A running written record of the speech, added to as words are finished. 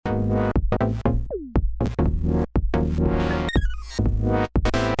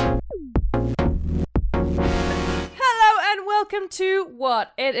welcome to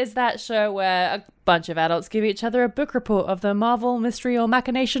What? It is that show where a bunch of adults give each other a book report of the Marvel, mystery, or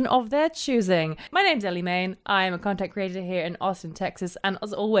machination of their choosing. My name's Ellie Main. I am a content creator here in Austin, Texas, and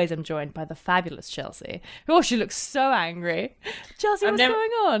as always, I'm joined by the fabulous Chelsea. Oh, she looks so angry. Chelsea, what's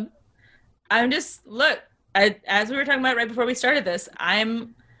going on? I'm just, as we were talking about right before we started this,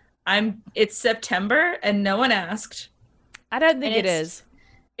 it's September and no one asked. I don't think it is.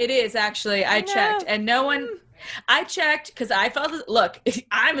 It is, actually. I checked, and no one... I checked because I felt, look,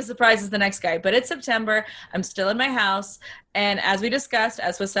 I'm as surprised as the next guy, but it's September. I'm still in my house. And as we discussed,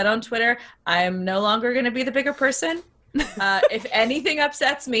 as was said on Twitter, I am no longer going to be the bigger person. If anything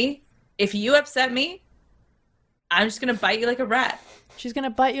upsets me, if you upset me, I'm just going to bite you like a rat. She's going to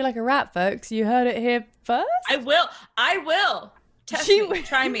bite you like a rat, folks. You heard it here first. I will. Test me.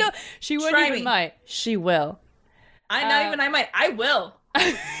 Try me. No, she won't even might. She will. I will.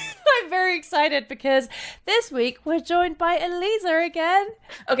 I'm very excited because this week we're joined by Eliza again.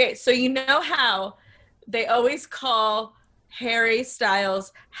 Okay, so you know how they always call Harry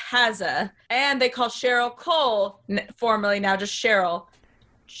Styles Hazza, and they call Cheryl Cole, formerly now just Cheryl,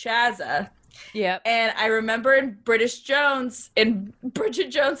 Chazza. Yeah. And I remember in Bridget Jones's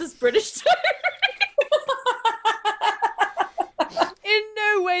British Diary. In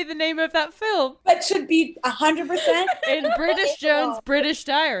no way the name of that film. That should be 100%. In Bridget Jones's British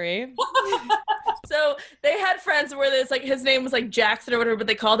Diary. So they had friends where there's like, his name was like Jackson or whatever, but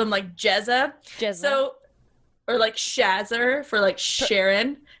they called him like Jezza. So, or like Shazzer for like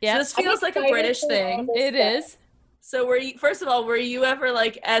Sharon. Yeah. So this feels like a British thing. It is. So were you ever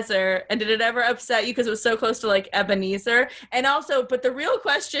like Ezer, and did it ever upset you because it was so close to like Ebenezer? And also, but the real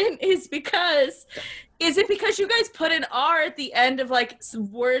question is it because you guys put an R at the end of like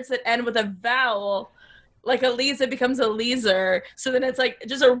words that end with a vowel, like Eliza becomes Elizer, so then it's like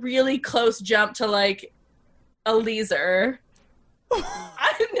just a really close jump to like Elizer.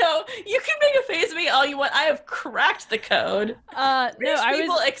 I don't know. You can make a face at me all you want. I have cracked the code.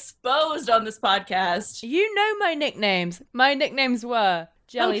 People exposed on this podcast. You know my nicknames. My nicknames were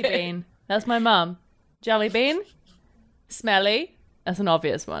Jelly Bean. That's my mum. Jelly Bean. Smelly. That's an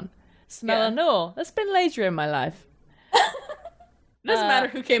obvious one. Smellanor. That's been later in my life. Doesn't matter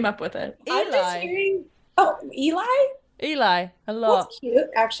who came up with it. Eli. I'm just hearing... Oh, Eli? Eli. A lot. That's cute.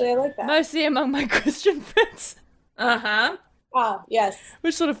 Actually, I like that. Mostly among my Christian friends. Uh-huh. Oh, yes.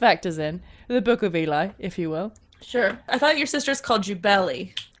 Which sort of factors in the Book of Eli, if you will. Sure. I thought your sisters called you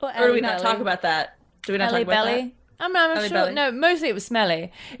Belly. Or do we not talk about that? Do we not talk about that? I'm sure. Belly. No, mostly it was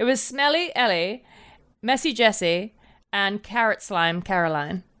Smelly. It was Smelly Ellie, Messy Jessie, and Carrot Slime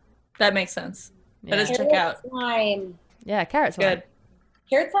Caroline. That makes sense. Yeah. That does check out. Slime. Yeah, Carrot Slime. Good.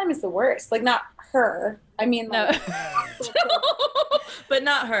 Carrot Slime is the worst. Like, not her. I mean, like... No. But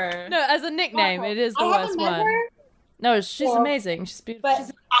not her. No, as a nickname, it is the worst one. Her. No, she's amazing. She's beautiful. She's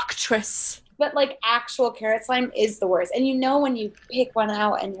an actress. But, like, actual Carrot Slime is the worst. And you know when you pick one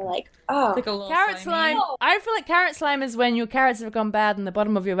out and you're like, oh. Like a little Carrot Slime. I feel like Carrot Slime is when your carrots have gone bad in the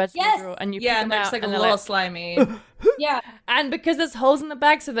bottom of your vegetable drawer and you pick them they're out just like and a little slimy. Yeah. And because there's holes in the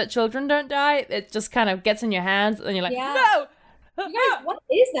bag so that children don't die, it just kind of gets in your hands and you're like, no! You guys, what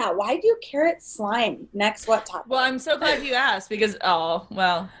is that? Why do Carrot Slime next what topic? Well, I'm so glad you asked because, joke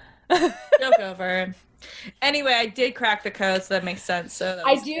over. Anyway, I did crack the code, so that makes sense. So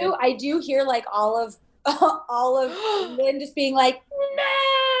I do hear like all of Lynn just being like,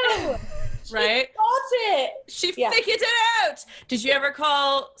 no, right? She got it. She figured it out. Did you ever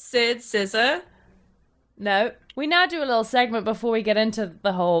call Sid SZA? No. We now do a little segment before we get into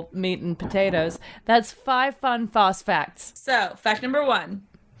the whole meat and potatoes. That's 5 fun, fast facts. So, fact number 1.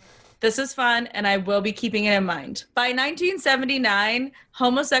 This is fun, and I will be keeping it in mind. By 1979,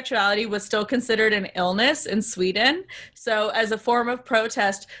 homosexuality was still considered an illness in Sweden. So, as a form of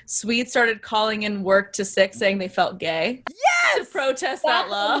protest, Swedes started calling in work to sick, saying they felt gay. Yes! To protest that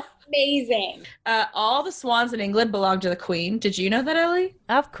law. Amazing. All the swans in England belong to the Queen. Did you know that, Ellie?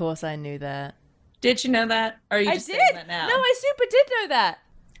 Of course I knew that. Did you know that? Or are you just saying that now? No, I super did know that.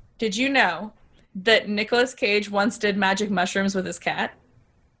 Did you know that Nicolas Cage once did magic mushrooms with his cat?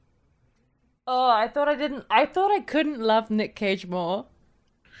 Oh, I thought I didn't. I thought I couldn't love Nick Cage more.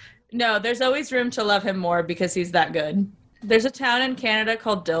 No, there's always room to love him more because he's that good. There's a town in Canada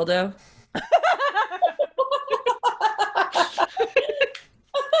called Dildo.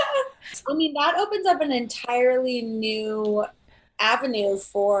 I mean, that opens up an entirely new avenue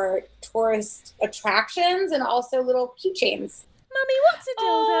for tourist attractions and also little keychains. Mommy, what's a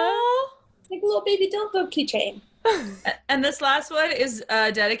dildo? Like a little baby dildo keychain. And this last one is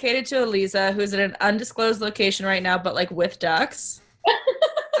dedicated to Eliza, who's at an undisclosed location right now, but like with ducks.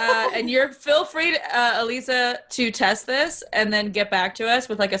 And you're feel free to, Elisa, to test this and then get back to us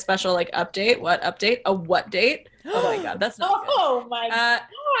with like a special like update. What update? A what date? Oh my god, that's not good. Oh my god.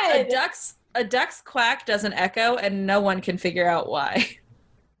 A duck's quack doesn't echo, and no one can figure out why.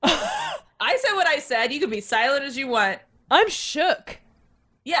 I said what I said. You can be silent as you want. I'm shook.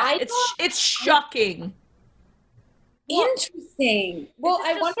 Yeah, it's shocking. Interesting. Well,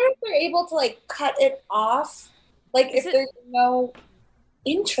 I just- wonder if they're able to like cut it off. Like if there's no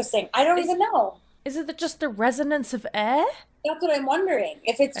interesting. I don't even know. Is it just the resonance of air? That's what I'm wondering.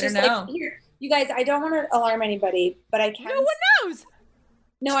 If it's I just don't know. like here, you guys, I don't want to alarm anybody, but I can. No one knows.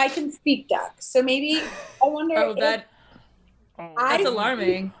 No, I can speak duck. So maybe I wonder. Oh, if that's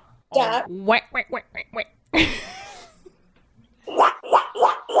alarming. duck. Wait.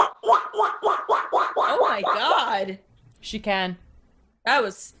 Oh my god, She can. that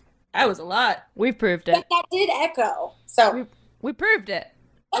was a lot. We proved But it. that did echo. So We proved it.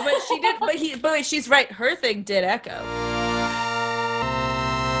 But she did. But she's right. Her thing did echo.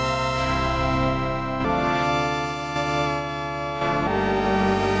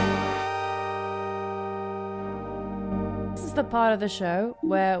 This is the part of the show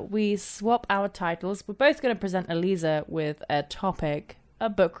where we swap our titles. We're both going to present Elisa with a topic, a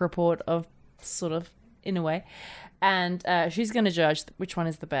book report of sort of, in a way. And she's going to judge which one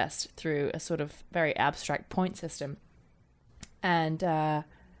is the best through a sort of very abstract point system. And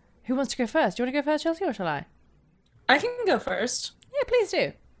who wants to go first? Do you want to go first, Chelsea, or shall I? I can go first. Yeah, please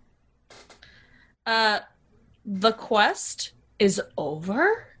do. The quest is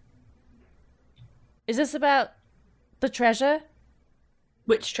over. Is this about the treasure?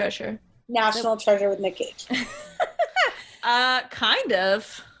 Which treasure? National Treasure with Nick Cage. Kind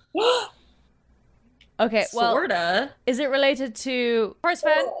of. Okay, well, Sorta. is it related to Forrest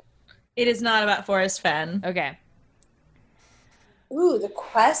Fenn? It is not about Forrest Fenn. Okay. Ooh, the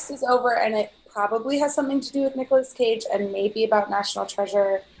quest is over, and it probably has something to do with Nicolas Cage and maybe about National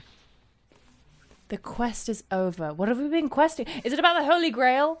Treasure. The quest is over. What have we been questing? Is it about the Holy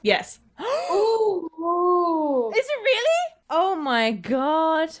Grail? Yes. Ooh. Is it really? Oh my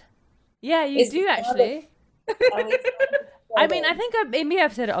god. Yeah, you Is do it actually. I mean, I think maybe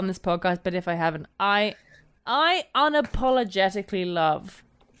I've said it on this podcast, but if I haven't, I unapologetically love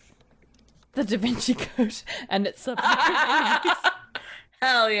the Da Vinci Code and its subsequent movies.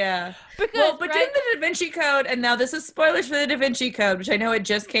 Hell yeah. Because, Well, but right? didn't the Da Vinci Code, and now this is spoilers for the Da Vinci Code, which I know it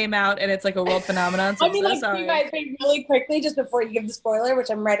just came out and it's like a world phenomenon, so I mean, I'm so like, sorry. you guys, wait, really quickly, just before you give the spoiler, which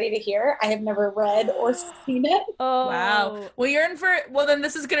I'm ready to hear. I have never read or seen it. Oh, Wow. Well, you're in for well. Then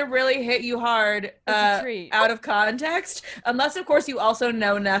this is gonna really hit you hard, a treat. out of context. Unless, of course, you also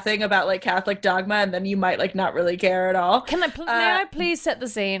know nothing about like Catholic dogma, and then you might like not really care at all. May I please set the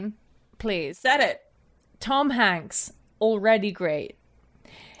scene? Please. Set it? Tom Hanks, already great,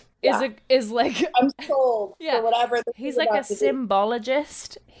 Yeah. is like I'm sold Yeah. for whatever. This he's is like a about to do.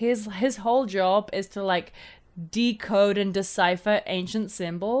 symbologist. His whole job is to like decode and decipher ancient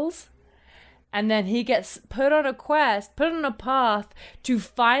symbols. And then he gets put on a quest, put on a path to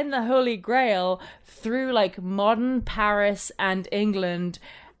find the Holy Grail through like modern Paris and England.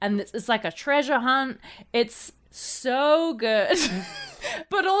 And it's like a treasure hunt. It's so good,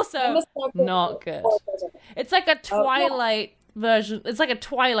 but also not good. It's like a Twilight version. It's like a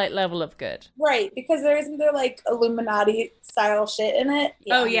Twilight level of good. Right, because there isn't there like Illuminati style shit in it.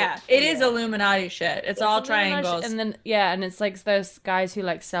 Oh yeah, it is Illuminati shit. It's all triangles. And then and it's like those guys who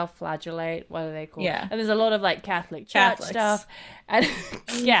like self-flagellate. What are they called? Yeah. And there's a lot of like Catholic church Catholics. stuff and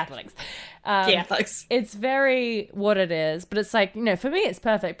Catholics. Catholics. It's very what it is, but it's like, for me it's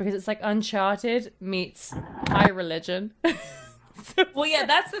perfect because it's like Uncharted meets my religion. Well, yeah,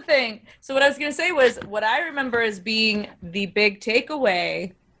 that's the thing. So what I was going to say was what I remember as being the big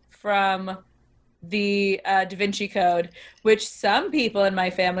takeaway from the Da Vinci Code, which some people in my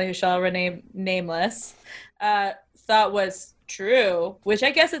family who shall remain nameless thought was true, which I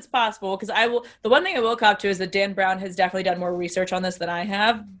guess it's possible because the one thing I will cop to is that Dan Brown has definitely done more research on this than I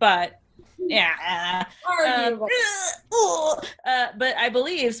have, but yeah. Arguable. But I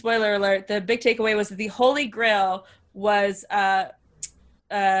believe, spoiler alert, the big takeaway was that the Holy Grail was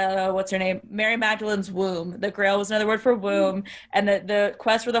what's her name? Mary Magdalene's womb. The Grail was another word for womb, and the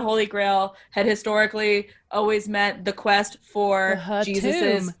quest for the Holy Grail had historically always meant the quest for her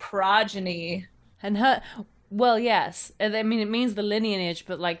Jesus's tomb. progeny. And well, yes. I mean, it means the lineage,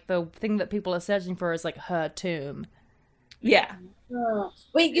 but like the thing that people are searching for is like her tomb. Yeah, Oh.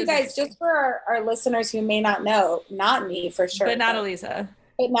 Wait, you guys, just for our listeners who may not know, not me for sure, but not Elisa.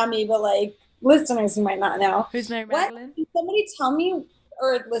 but not me, but like listeners who might not know. Who's Mary What? Magdalene? Can somebody tell me,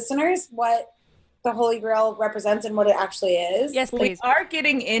 or listeners, what the Holy Grail represents and what it actually is? Yes, We please. are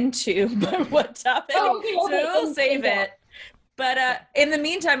getting into what topic, Oh, okay, so we'll then save go. it. But in the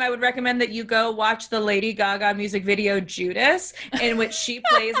meantime, I would recommend that you go watch the Lady Gaga music video Judas, in which she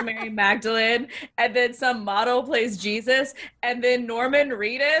plays Mary Magdalene, and then some model plays Jesus, and then Norman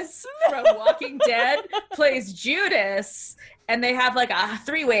Reedus from Walking Dead plays Judas, and they have like a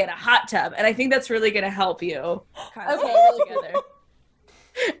three-way in a hot tub, and I think that's really going to help you kind of Okay, put it really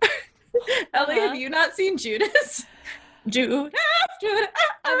together. Ellie, have you not seen Judas? Judas.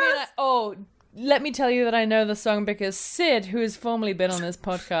 I mean, let me tell you that I know the song because Sid, who has formerly been on this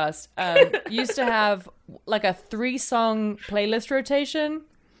podcast, used to have like a 3-song playlist rotation.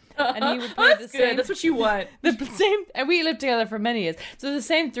 And he would play That's the good. same. That's what you want. The same, and we lived together for many years. So the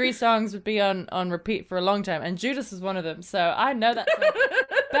same 3 songs would be on repeat for a long time, and Judas was one of them. So I know that song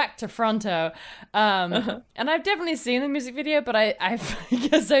back to fronto. And I've definitely seen the music video, but I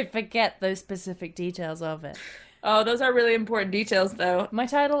guess I forget those specific details of it. Oh, those are really important details, though. My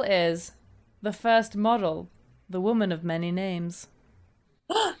title is The First Model, the Woman of Many Names.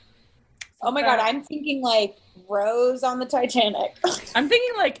 Oh my God, I'm thinking like Rose on the Titanic. I'm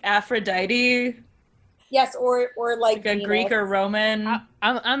thinking like Aphrodite, Yes, or like like a Venus. Greek or Roman.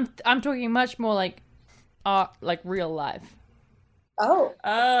 I'm talking much more like art, like real life, Oh,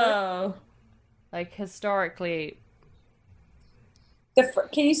 Oh, like historically.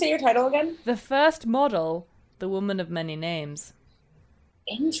 can you say your title again? The First Model, the Woman of Many Names.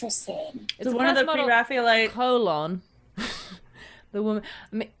 Interesting. It's so the one of first the model, pre-Raphaelite. colon. The woman.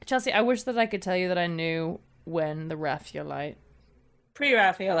 I mean, Chelsea, I wish that I could tell you that I knew when the Raphaelite.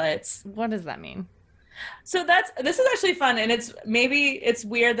 Pre-Raphaelites. What does that mean? So this is actually fun, and it's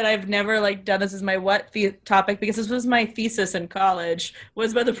weird that I've never like done this as my topic, because this was my thesis in college,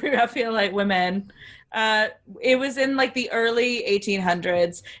 was about the pre-Raphaelite women. It was in like the early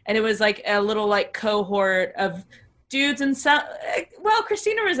 1800s, and it was like a little like cohort of dudes, and some, well,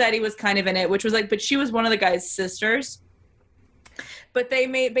 Christina Rossetti was kind of in it, which was like, but she was one of the guy's sisters. But they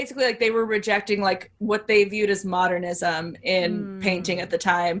made basically like they were rejecting like what they viewed as modernism in painting at the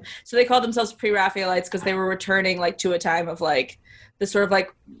time. So they called themselves pre-Raphaelites because they were returning like to a time of like the sort of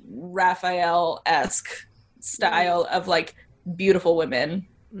like Raphael-esque style of like beautiful women.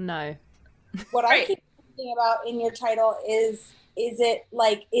 No. What I keep thinking about in your title is it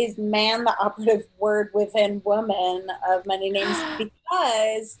like, is man the operative word within woman of many names?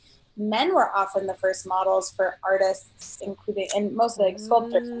 Because men were often the first models for artists, including, and mostly like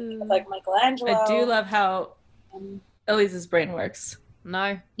sculptors, like Michelangelo. I do love how Elise's brain works.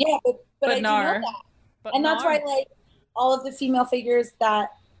 No. Yeah, but I do Nar. know that. And that's why like all of the female figures that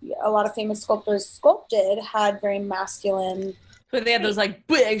a lot of famous sculptors sculpted had very masculine. But they had those like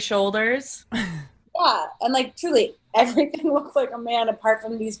big shoulders. Yeah, and like truly everything looks like a man apart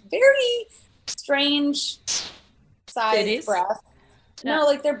from these very strange sized Titties? breasts. Yeah. No,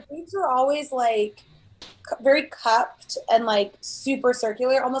 like their boobs were always like very cupped and like super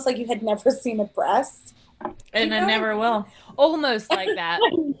circular, almost like you had never seen a breast. And I never will. Almost like that.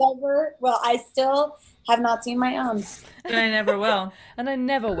 Never. Well, I still have not seen my own. And I never will. And I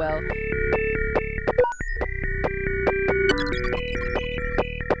never will.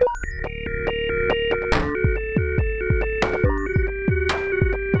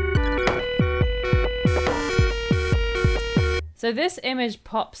 So this image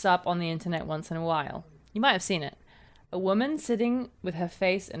pops up on the internet once in a while. You might have seen it. A woman sitting with her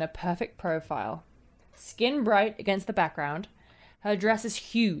face in a perfect profile. Skin bright against the background. Her dress is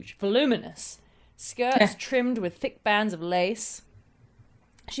huge, voluminous. Skirts trimmed with thick bands of lace.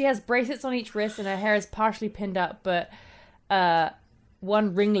 She has bracelets on each wrist and her hair is partially pinned up, but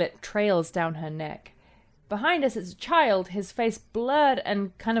one ringlet trails down her neck. Behind us is a child, his face blurred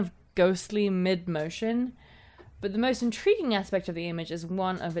and kind of ghostly mid-motion. But the most intriguing aspect of the image is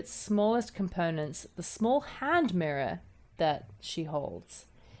one of its smallest components, the small hand mirror that she holds.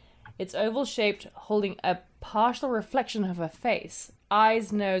 It's oval-shaped, holding a partial reflection of her face,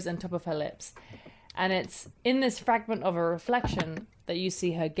 eyes, nose, and top of her lips. And it's in this fragment of a reflection that you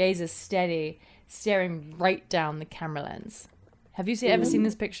see her gaze is steady, staring right down the camera lens. Have you ever seen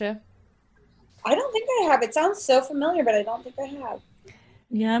this picture? I don't think I have. It sounds so familiar, but I don't think I have.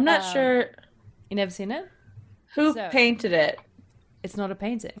 Yeah, I'm not sure You never seen it? who So- painted it. It's not a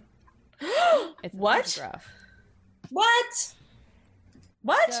painting. It's a What? photograph. What?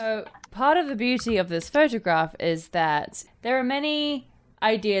 What? So part of the beauty of this photograph is that there are many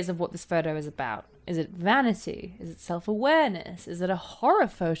ideas of what this photo is about. Is it vanity? Is it self-awareness? Is it a horror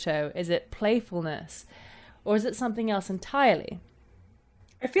photo? Is it playfulness? Or is it something else entirely?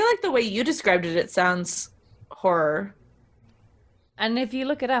 I feel like the way you described it, it sounds horror. And if you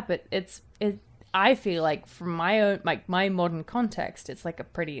look it up, it I feel like from my own, like my modern context, it's like a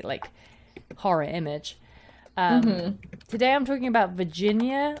pretty like horror image. Today I'm talking about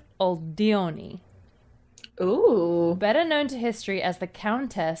Virginia Oldioni. Ooh. Better known to history as the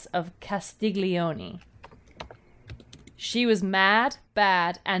Countess of Castiglione. She was mad,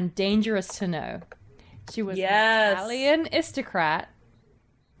 bad, and dangerous to know. She was an Italian aristocrat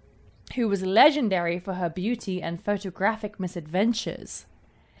who was legendary for her beauty and photographic misadventures.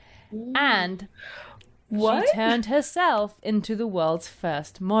 And What? she turned herself into the world's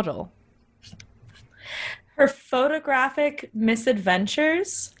first model. Her photographic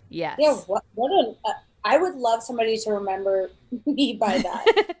misadventures? Yes. Yeah, I would love somebody to remember me by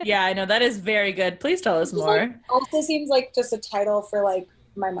that. Yeah, I know. That is very good. Please tell us Just, more. like, also seems like just a title for like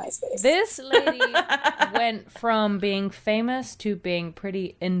my MySpace. This lady went from being famous to being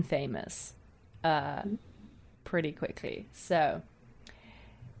pretty infamous pretty quickly. So,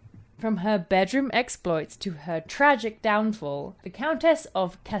 from her bedroom exploits to her tragic downfall, the Countess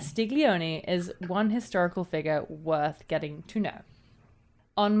of Castiglione is one historical figure worth getting to know.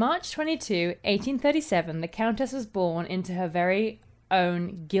 On March 22, 1837, the Countess was born into her very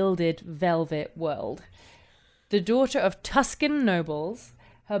own gilded velvet world. The daughter of Tuscan nobles,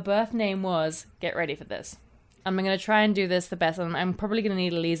 her birth name was, get ready for this. I'm going to try and do this the best. I'm probably going to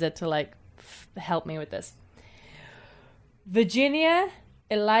need Eliza to like help me with this. Virginia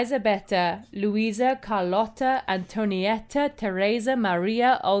Elisabetta Luisa Carlotta Antonietta Teresa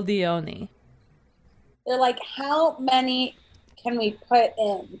Maria Oldioni. They're like, how many can we put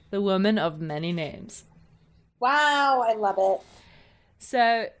in? The woman of many names. Wow, I love it.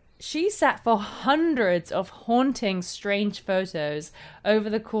 So she sat for hundreds of haunting, strange photos over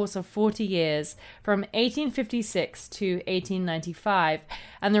the course of 40 years, from 1856 to 1895,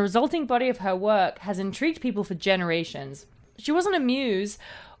 and the resulting body of her work has intrigued people for generations. She wasn't a muse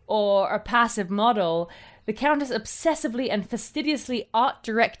or a passive model. The Countess obsessively and fastidiously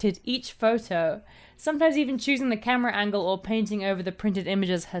art-directed each photo, sometimes even choosing the camera angle or painting over the printed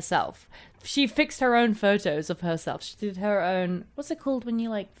images herself. She fixed her own photos of herself. She did her own... What's it called when you,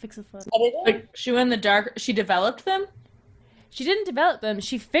 like, fix a photo? Editing? Like, she went in the dark. She developed them? She didn't develop them.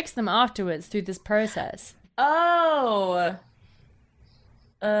 She fixed them afterwards through this process. Oh.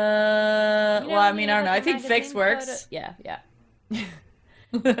 You know, Well, I when mean, you I don't know. look I at think fix magazine works. Yeah.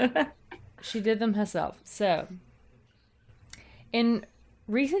 She did them herself. So, in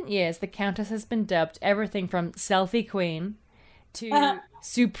recent years, the Countess has been dubbed everything from selfie queen to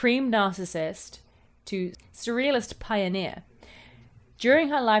supreme narcissist to surrealist pioneer. During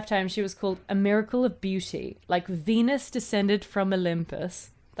her lifetime, she was called a miracle of beauty, like Venus descended from Olympus.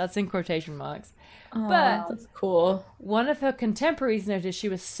 That's in quotation marks. But That's cool. one of her contemporaries noticed she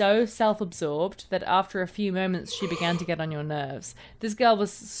was so self-absorbed that after a few moments she began to get on your nerves. This girl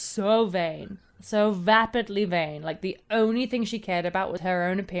was so vain, so vapidly vain. Like the only thing she cared about was her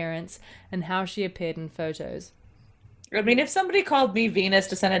own appearance and how she appeared in photos. I mean, if somebody called me Venus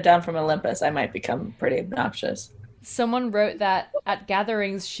descended down from Olympus, I might become pretty obnoxious. Someone wrote that at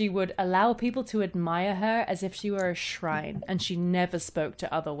gatherings she would allow people to admire her as if she were a shrine, and she never spoke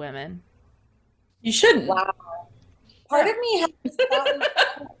to other women. You shouldn't. Wow. Part of me has this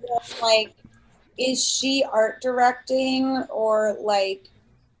thought, like, is she art directing or like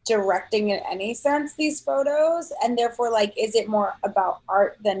directing in any sense these photos? And therefore, like, is it more about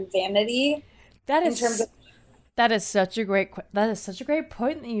art than vanity? That In is terms of that is such a great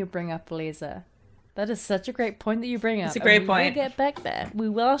point that you bring up, Lisa. That is such a great point that you bring up. It's a great We point. will get back there. We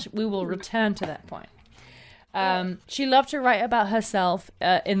will return to that point. She loved to write about herself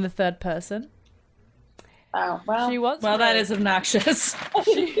in the third person. oh well, She once Well, that wrote- is obnoxious.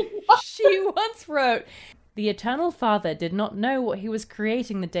 She once wrote, "The Eternal Father did not know what he was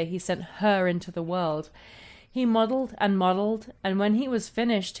creating the day he sent her into the world. He modeled, and when he was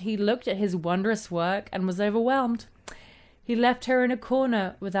finished, he looked at his wondrous work and was overwhelmed. He left her in a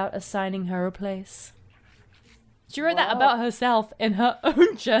corner without assigning her a place." She wrote that Wow. about herself in her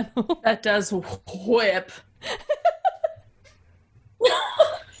own journal. That does whip.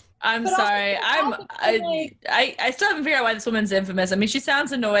 I'm But also, sorry. I still haven't figured out why this woman's infamous. I mean, she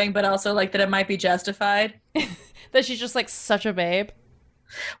sounds annoying, but also like that it might be justified. That she's just like such a babe.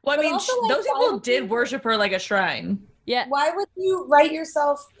 Well, I But mean, also, like, those why people would did you- worship her like a shrine. Yeah. why would you write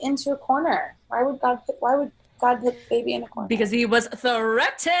yourself into a corner? Why would God put baby in a corner? Because he was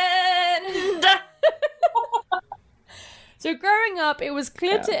threatened. So growing up, it was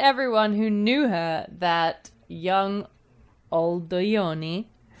clear Yeah. to everyone who knew her that young Oldioni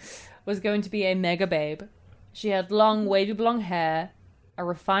was going to be a mega babe. She had long, wavy blonde hair, a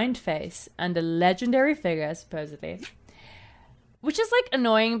refined face, and a legendary figure, supposedly. Which is like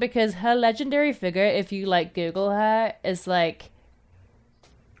annoying because her legendary figure, if you like Google her, is like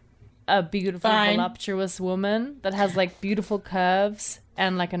a beautiful, voluptuous woman that has like beautiful curves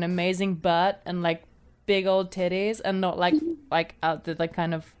and like an amazing butt and like big old titties and not like the like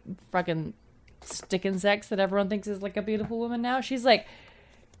kind of fucking stick insects that everyone thinks is like a beautiful woman now. She's like,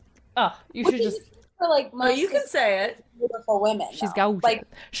 oh, you should just. For like most you can say it. Beautiful women. She's gorgeous. Like,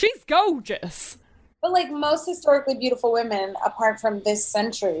 she's gorgeous. But like most historically beautiful women, apart from this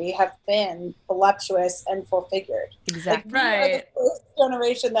century, have been voluptuous and full-figured. Exactly. Like, we are the first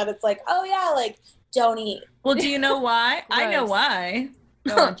generation that it's like, oh yeah, like don't eat. Well, do you know why? I know why.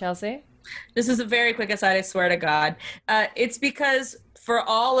 Go on, Chelsea. This is a very quick aside, I swear to God. It's because for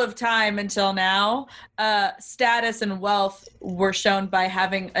all of time until now, status and wealth were shown by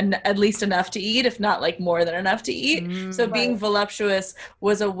having at least enough to eat, if not like more than enough to eat. So being voluptuous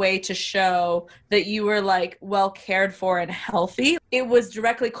was a way to show that you were like well cared for and healthy. It was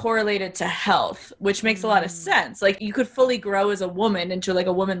directly correlated to health, which makes a lot of sense. Like you could fully grow as a woman into like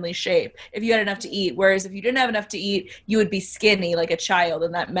a womanly shape if you had enough to eat. Whereas if you didn't have enough to eat, you would be skinny like a child,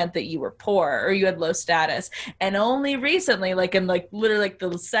 and that meant that you were poor or you had low status. And only recently, like in like literally like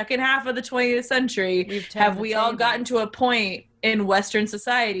the second half of the 20th century, have we all gotten to a point in Western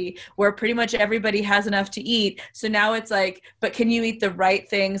society where pretty much everybody has enough to eat. So now it's like, but can you eat the right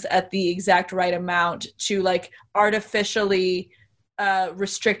things at the exact right amount to like artificially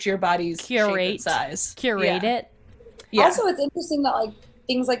restrict your body's shape and size? Curate it. Yeah. Also, it's interesting that like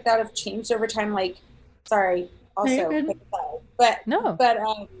things like that have changed over time. Like, sorry, also,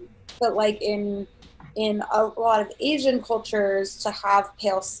 but like in a lot of Asian cultures, to have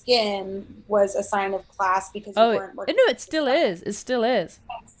pale skin was a sign of class because you weren't working. No, it still is. It still is.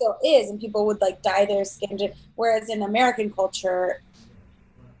 It still is, and people would like dye their skin. Whereas in American culture,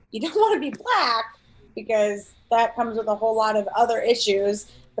 you don't want to be black because that comes with a whole lot of other issues.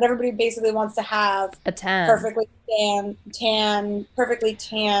 But everybody basically wants to have a tan, perfectly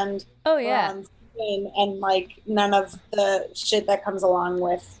tanned. Oh yeah, skin, and like none of the shit that comes along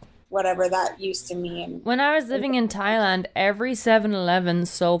with whatever that used to mean. When I was living in Thailand, every 7-Eleven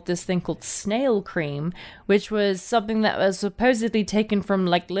sold this thing called snail cream, which was something that was supposedly taken from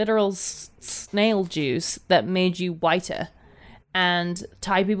like literal snail juice that made you whiter. And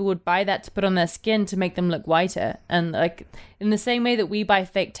Thai people would buy that to put on their skin to make them look whiter. And like in the same way that we buy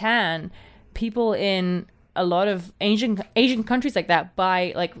fake tan, people in a lot of Asian countries like that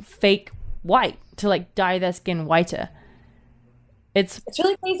buy like fake white to like dye their skin whiter. It's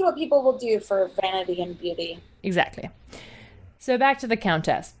really crazy what people will do for vanity and beauty. Exactly. So back to the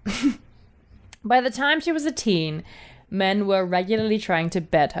Countess. By the time she was a teen, men were regularly trying to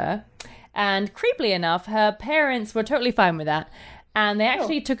bed her. And creepily enough, her parents were totally fine with that. And they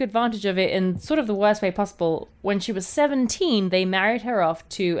actually took advantage of it in sort of the worst way possible. When she was 17, they married her off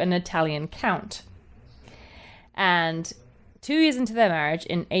to an Italian count. And 2 years into their marriage,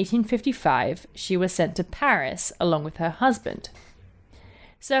 in 1855, she was sent to Paris along with her husband.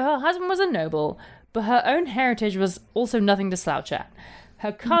 So her husband was a noble, but her own heritage was also nothing to slouch at.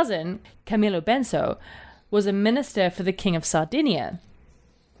 Her cousin, Camillo Benso, was a minister for the King of Sardinia.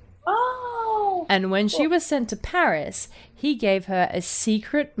 Oh! And when she was sent to Paris, he gave her a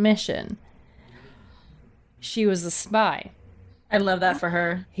secret mission. She was a spy. I love that for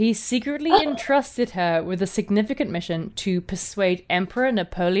her. He secretly entrusted her with a significant mission to persuade Emperor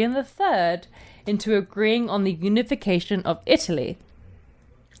Napoleon III into agreeing on the unification of Italy.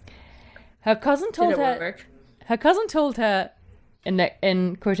 Her cousin told her,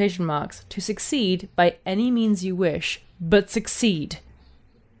 in quotation marks, to succeed by any means you wish, but succeed.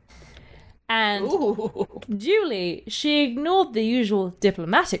 And duly, she ignored the usual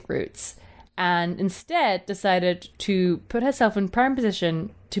diplomatic routes and instead decided to put herself in prime position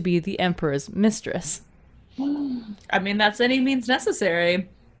to be the emperor's mistress. I mean, that's any means necessary.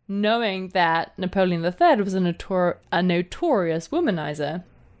 Knowing that Napoleon III was a notorious womanizer.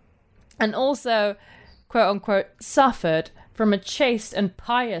 And also, quote-unquote, suffered from a chaste and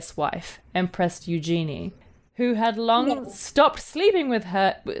pious wife, Empress Eugenie, who had long stopped sleeping with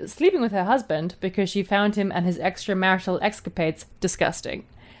her husband because she found him and his extramarital escapades disgusting.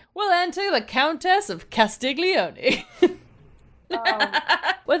 We'll enter the Countess of Castiglione.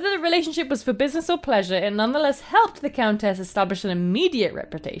 Whether the relationship was for business or pleasure, it nonetheless helped the Countess establish an immediate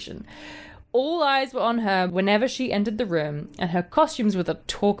reputation. All eyes were on her whenever she entered the room, and her costumes were the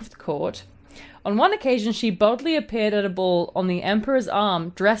talk of the court. On one occasion, she boldly appeared at a ball on the Emperor's arm,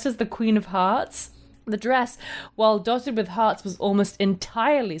 dressed as the Queen of Hearts. The dress, while dotted with hearts, was almost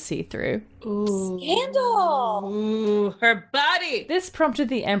entirely see-through. Ooh. Scandal! Ooh, her body! This prompted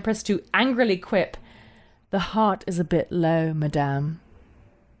the Empress to angrily quip, The heart is a bit low, madame.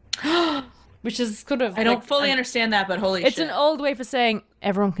 Which is sort of... I don't fully understand that, but holy it's shit. an old way for saying,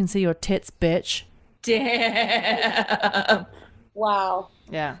 everyone can see your tits, bitch. Damn. Wow.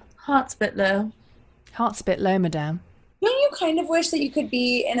 Yeah. Heart's a bit low. Heart's a bit low, madame. Don't you kind of wish that you could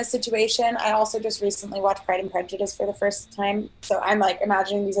be in a situation? I also just recently watched Pride and Prejudice for the first time. So I'm like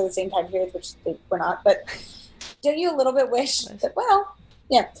imagining these are the same time periods, which we're not. But don't you a little bit wish that, well,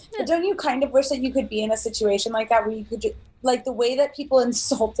 yeah. But don't you kind of wish that you could be in a situation like that where you could just, like the way that people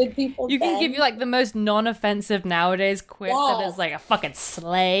insulted people You can then, give you like the most non-offensive nowadays quip that Yes. is like a fucking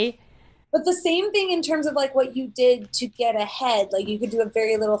sleigh. But the same thing in terms of like what you did to get ahead. Like you could do a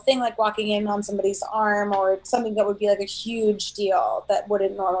very little thing like walking in on somebody's arm or something that would be like a huge deal that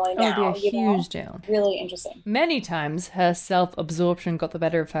wouldn't normally It now. would be a huge deal. Really interesting. Many times her self-absorption got the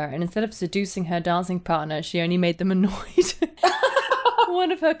better of her, and instead of seducing her dancing partner, she only made them annoyed.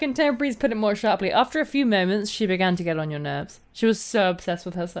 One of her contemporaries put it more sharply. After a few moments, she began to get on your nerves. She was so obsessed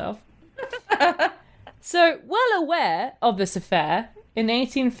with herself. So, well aware of this affair, in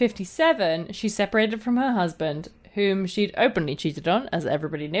 1857, she separated from her husband, whom she'd openly cheated on, as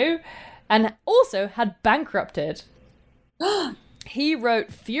everybody knew, and also had bankrupted. He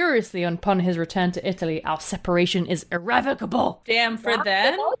wrote furiously upon his return to Italy, "Our separation is irrevocable." Damn, for Wow,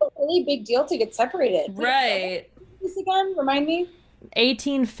 then? That was a really big deal to get separated. Right. This again, remind me.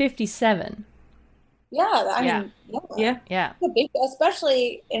 1857. Yeah, I Yeah. mean, Yeah. Yeah. it's a big,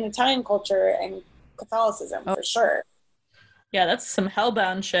 especially in Italian culture and Catholicism for sure. Yeah, that's some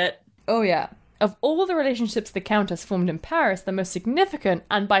hellbound shit. Oh, yeah. Of all the relationships the Countess formed in Paris, the most significant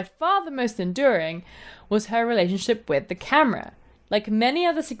and by far the most enduring was her relationship with the camera. Like many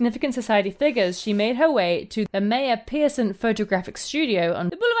other significant society figures, she made her way to the Mayer Pearson Photographic Studio on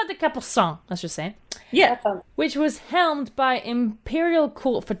the Boulevard de Capucin, let's just say, Yeah. which was helmed by Imperial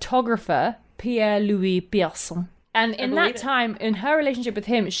Court photographer Pierre-Louis Pierson. And in that time, in her relationship with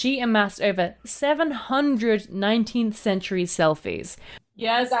him, she amassed over 700 19th century selfies.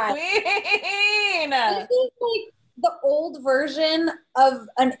 Yes, That- queen! This is like the old version of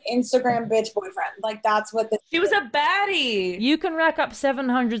an Instagram bitch boyfriend. Like that's what this She was a baddie. You can rack up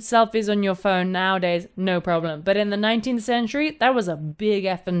 700 selfies on your phone nowadays, no problem. But in the 19th century, that was a big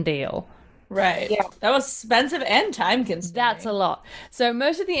effing deal. Right. Yeah. That was expensive and time consuming. That's a lot. So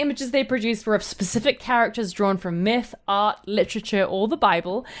most of the images they produced were of specific characters drawn from myth, art, literature, or the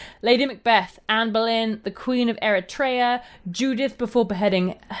Bible. Lady Macbeth, Anne Boleyn, the Queen of Eritrea, Judith before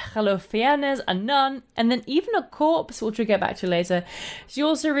beheading Holofernes, a nun, and then even a corpse, which we'll get back to later. She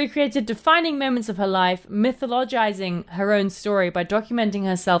also recreated defining moments of her life, mythologizing her own story by documenting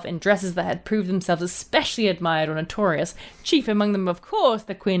herself in dresses that had proved themselves especially admired or notorious, chief among them, of course,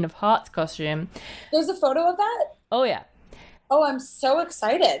 the Queen of Hearts costume. There's a photo of that? Oh, yeah. Oh, I'm so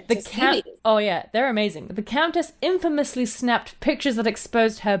excited to see these. Oh yeah, they're amazing. The Countess infamously snapped pictures that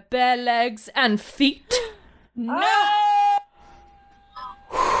exposed her bare legs and feet. No!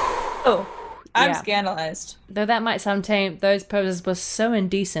 Oh, I'm Yeah. scandalized. Though that might sound tame, those poses were so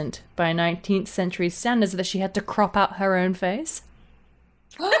indecent by 19th century standards that she had to crop out her own face.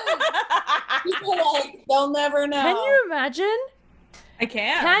 People like, they'll never know. Can you imagine? I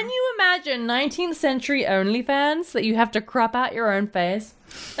can. Can you imagine 19th century OnlyFans that you have to crop out your own face?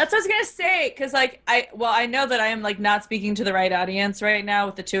 That's what I was gonna say, because like I know that I am like not speaking to the right audience right now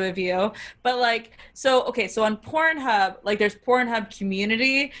with the two of you, but like so on Pornhub, like there's Pornhub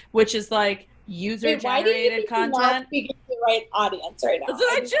Community, which is like user Wait, why do you generated think you're not content. speaking to the right audience right now? That's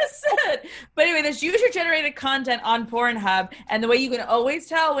what I just said. But anyway, there's user-generated content on Pornhub, and the way you can always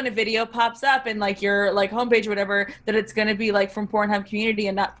tell when a video pops up in like your like homepage or whatever that it's gonna be like from Pornhub Community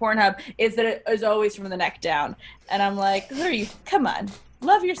and not Pornhub is that it is always from the neck down. And I'm like, who are you? Come on,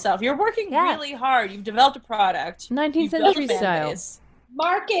 love yourself. You're working Yeah. really hard. You've developed a product. 19th You've built a century fan style. base.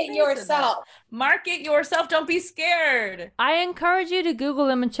 Market yourself. Market yourself. Don't be scared. I encourage you to Google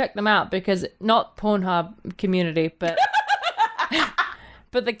them and check them out because not Pornhub Community, but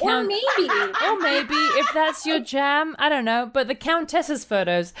but the Or maybe. Or maybe if that's your jam, I don't know. But the Countess's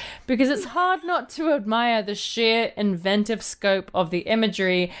photos, because it's hard not to admire the sheer inventive scope of the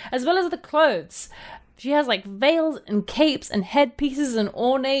imagery as well as the clothes. She has like veils and capes and headpieces and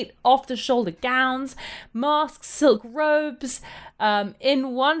ornate off-the-shoulder gowns, masks, silk robes.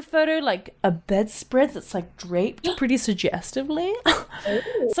 In one photo, like a bedspread that's like draped pretty suggestively.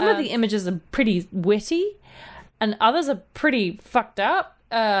 Some of the images are pretty witty, and others are pretty fucked up.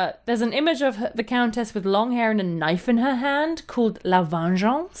 There's an image of the Countess with long hair and a knife in her hand called La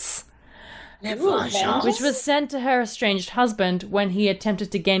Vengeance, which was sent to her estranged husband when he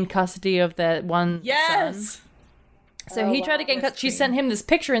attempted to gain custody of their one son. Yes. So he tried to get in touch. She sent him this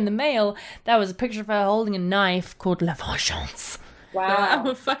picture in the mail. That was a picture of her holding a knife called La Vengeance. Wow. I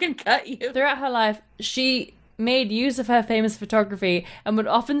would fucking cut you. Throughout her life, she made use of her famous photography and would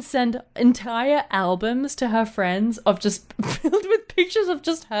often send entire albums to her friends of just filled with pictures of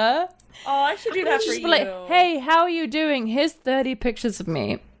just her. Oh, I should do that for you. Like, hey, how are you doing? Here's 30 pictures of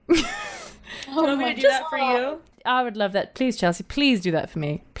me. Do you want me to do that for you? I would love that. Please, Chelsea, please do that for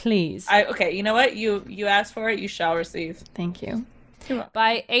me. Please. Okay, you know what? You asked for it, you shall receive. Thank you.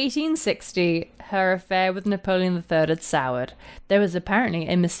 By 1860, her affair with Napoleon III had soured. There was apparently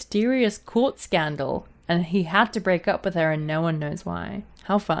a mysterious court scandal, and he had to break up with her, and no one knows why.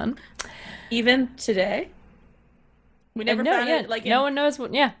 How fun. Even today? We never found it. No one knows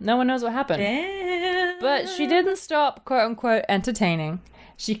what happened. Damn. But she didn't stop, quote unquote, entertaining.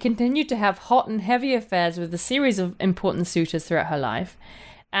 She continued to have hot and heavy affairs with a series of important suitors throughout her life.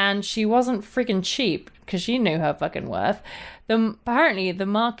 And she wasn't freaking cheap, because she knew her fucking worth. Apparently, the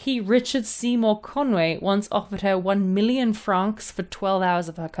Marquis Richard Seymour Conway once offered her 1 million francs for 12 hours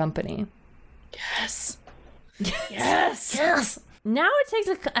of her company. Yes. Yes. Now it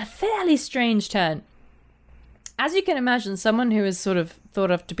takes a fairly strange turn. As you can imagine, someone who is sort of thought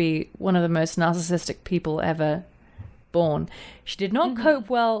of to be one of the most narcissistic people ever born, she did not cope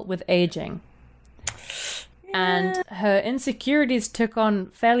well with aging. And her insecurities took on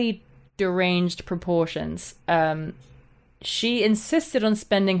fairly deranged proportions. She insisted on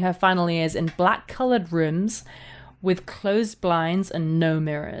spending her final years in black-colored rooms with closed blinds and no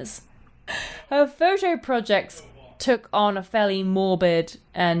mirrors. Her photo projects took on a fairly morbid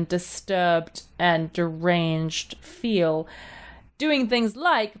and disturbed and deranged feel, doing things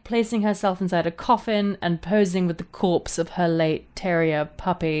like placing herself inside a coffin and posing with the corpse of her late terrier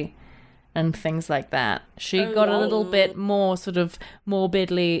puppy and things like that. She got a little bit more sort of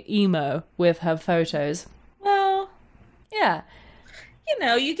morbidly emo with her photos. Well, yeah. You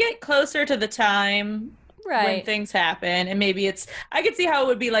know, you get closer to the time when things happen, and maybe I could see how it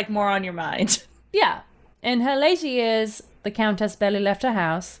would be like more on your mind. Yeah. In her later years, the Countess barely left her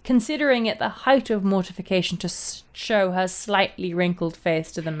house, considering it the height of mortification to show her slightly wrinkled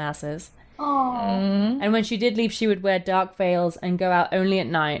face to the masses. Aww. And when she did leave, she would wear dark veils and go out only at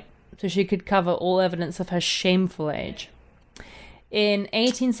night, so she could cover all evidence of her shameful age. In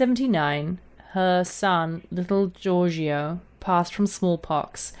 1879, her son, little Giorgio, passed from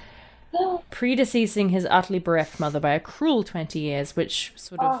smallpox, predeceasing his utterly bereft mother by a cruel 20 years, which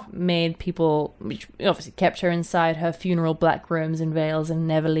sort of which obviously kept her inside her funeral black robes and veils and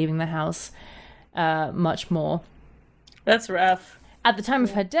never leaving the house much more. That's rough. At the time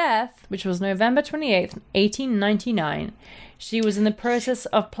of her death, which was November 28th, 1899, she was in the process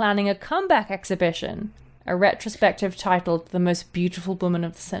of planning a comeback exhibition, a retrospective titled The Most Beautiful Woman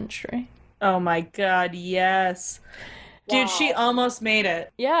of the Century. Oh my god, yes. Dude, she almost made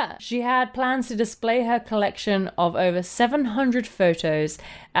it. Yeah, she had plans to display her collection of over 700 photos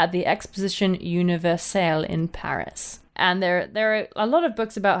at the Exposition Universelle in Paris. And there are a lot of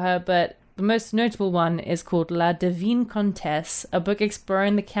books about her, but the most notable one is called La Divine Comtesse, a book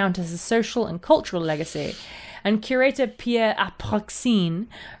exploring the Countess's social and cultural legacy. And curator Pierre Aproxine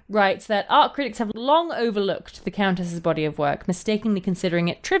writes that art critics have long overlooked the Countess's body of work, mistakenly considering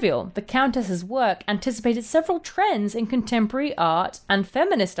it trivial. The Countess's work anticipated several trends in contemporary art, and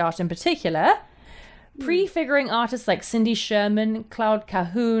feminist art in particular, prefiguring artists like Cindy Sherman, Claude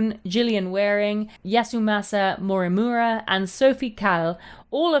Cahun, Gillian Waring, Yasumasa Morimura, and Sophie Calle,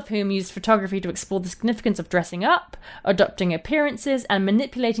 all of whom used photography to explore the significance of dressing up, adopting appearances, and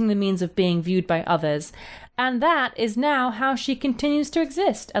manipulating the means of being viewed by others. And that is now how she continues to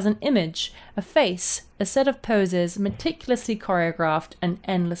exist, as an image, a face, a set of poses, meticulously choreographed and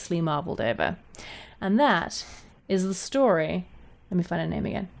endlessly marveled over. And that is the story. Let me find her name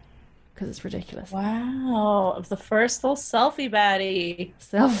again, because it's ridiculous. Wow, of the first little selfie baddie.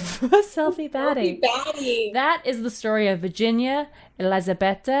 Selfie baddie. Selfie baddie. That is the story of Virginia,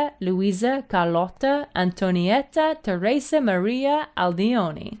 Elisabetta, Luisa, Carlotta, Antonietta, Teresa Maria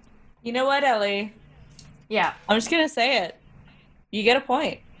Aldioni. You know what, Ellie? Yeah. I'm just going to say it. You get a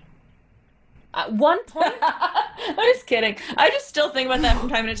point. 1 point? I'm just kidding. I just still think about that from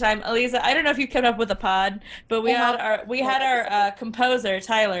time to time. Eliza, I don't know if you kept up with the pod, but we had our composer,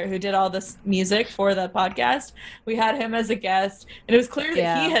 Tyler, who did all this music for the podcast. We had him as a guest, and it was clear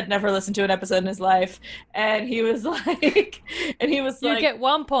that he had never listened to an episode in his life. And he was like, you get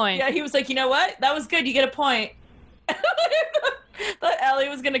 1 point. Yeah, he was like, you know what? That was good. You get a point. Thought Ellie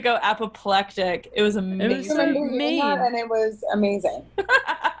was gonna go apoplectic. It was amazing. It was so mean. And it was amazing.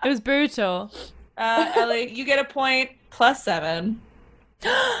 It was brutal. Ellie, you get a point plus 7.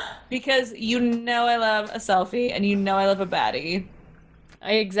 Because you know I love a selfie and you know I love a baddie.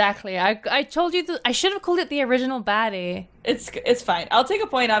 Exactly. I told you I should have called it the original baddie. It's fine. I'll take a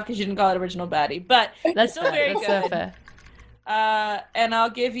point off because you didn't call it original baddie, but That's still fair. very That's good. so fair. And I'll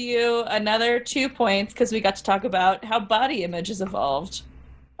give you another 2 points because we got to talk about how body image has evolved.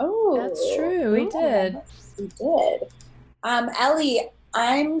 Oh, That's true. We did. Yes, we did. Ellie,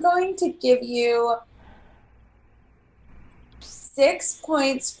 I'm going to give you 6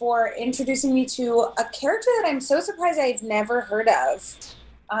 points for introducing me to a character that I'm so surprised I've never heard of.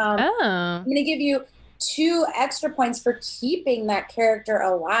 I'm going to give you 2 extra points for keeping that character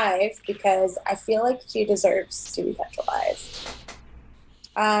alive because I feel like she deserves to be kept alive.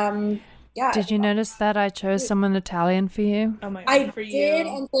 Yeah. Did you notice that I chose someone Italian for you? Oh my god, I for did,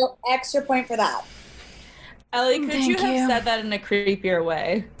 you. and so extra point for that. Ellie, could Thank you have you. said that in a creepier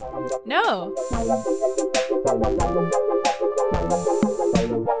way? No.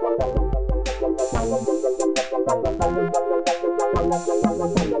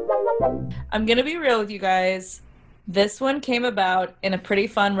 I'm gonna be real with you guys. This one came about in a pretty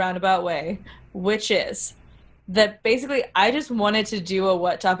fun roundabout way, which is that basically I just wanted to do a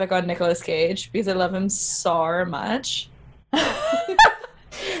what topic on Nicolas Cage because I love him so much.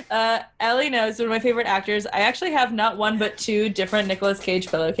 Ellie knows one of my favorite actors. I actually have not one but 2 different Nicolas Cage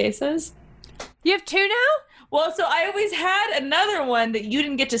pillowcases. You have 2 now? Well, so I always had another one that you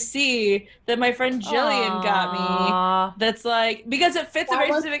didn't get to see that my friend Jillian got me. Aw. That's like, because it fits a That very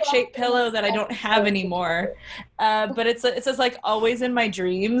was specific so shaped pillow that I don't have anymore. But it says like always in my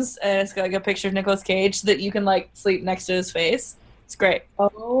dreams, and it's got like a picture of Nicolas Cage so that you can like sleep next to his face. It's great.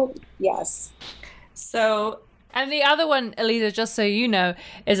 Oh, yes. So And the other one, Elisa, just so you know,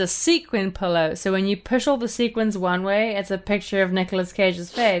 is a sequin pillow. So when you push all the sequins one way, it's a picture of Nicolas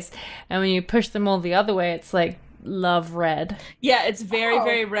Cage's face. And when you push them all the other way, it's like love red. yeah, it's very, Oh.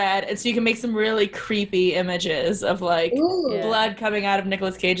 very red. And so you can make some really creepy images of like Ooh. Yeah. blood coming out of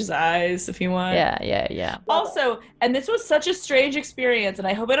Nicolas Cage's eyes if you want. Yeah. Also, and this was such a strange experience, and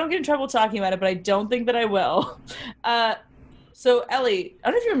I hope I don't get in trouble talking about it, but I don't think that I will. So, Ellie, I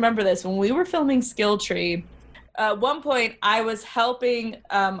don't know if you remember this. When we were filming Skill Tree, at one point I was helping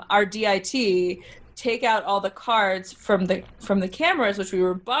our DIT take out all the cards from the cameras, which we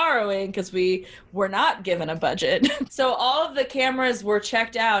were borrowing because we were not given a budget. So all of the cameras were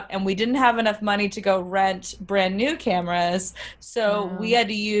checked out, and we didn't have enough money to go rent brand new cameras. So we had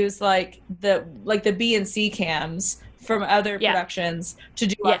to use like the B and C cams from other Yeah. productions to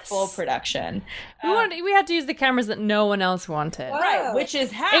do our Yes. full production. We had to use the cameras that no one else wanted. Right, which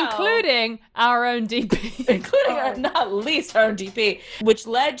is how Including our own DP. including our, not least our own DP, which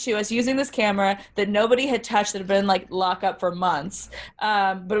led to us using this camera that nobody had touched, that had been like lockup for months.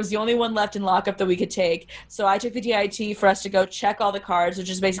 But it was the only one left in lockup that we could take. So I took the DIT for us to go check all the cards, which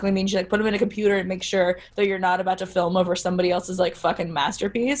just basically means you like put them in a computer and make sure that you're not about to film over somebody else's like fucking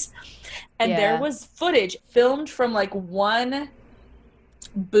masterpiece. And there Yeah. was footage filmed from like one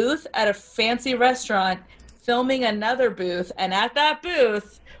booth at a fancy restaurant filming another booth, and at that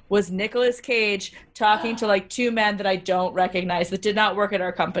booth was Nicolas Cage talking to like 2 men that I don't recognize that did not work at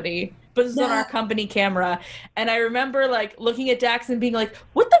our company, but this is on our company camera. And I remember like looking at Dax and being like,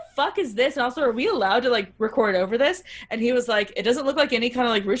 what the fuck is this? And also, are we allowed to like record over this? And he was like, it doesn't look like any kind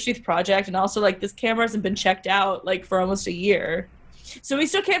of like Rooster Teeth project, and also like this camera hasn't been checked out like for almost a year. So we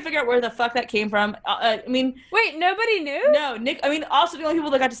still can't figure out where the fuck that came from. I mean, Wait, nobody knew? no, Nick. I mean, also the only people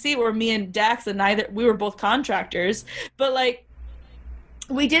that got to see it were me and Dax, and we were both contractors. But like,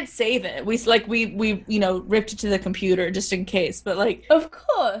 we did save it. We ripped it to the computer just in case. But like, Of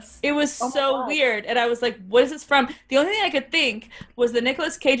course. it was Oh my so God. weird, and I was like, "What is this from?" The only thing I could think was that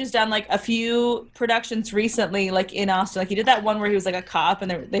Nicolas Cage has done like a few productions recently, like in Austin. Like he did that one where he was like a cop, and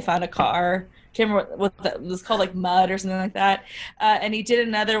they found a car. Can't remember what that was called, like Mud or something like that. And he did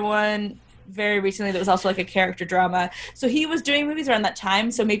another one very recently that was also like a character drama. So he was doing movies around that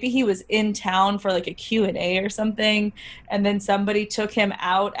time. So maybe he was in town for like a Q&A or something, and then somebody took him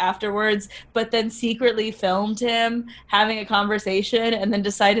out afterwards, but then secretly filmed him having a conversation, and then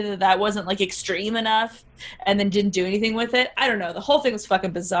decided that that wasn't like extreme enough, and then didn't do anything with it. I don't know. The whole thing was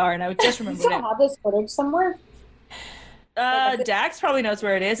fucking bizarre, and I would just You remember still it. have this footage somewhere? Dax probably knows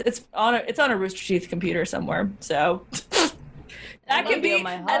where it is. It's on a Rooster Teeth computer somewhere. So that might can be be, on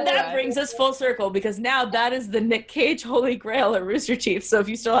my hard and that drive. brings us full circle, because now that is the Nick Cage holy grail at Rooster Teeth. So if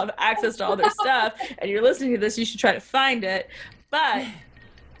you still have access to all their stuff and you're listening to this, you should try to find it. But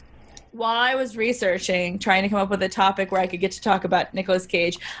while I was researching, trying to come up with a topic where I could get to talk about Nicolas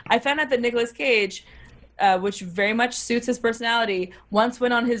Cage, I found out that Nicolas Cage which very much suits his personality, once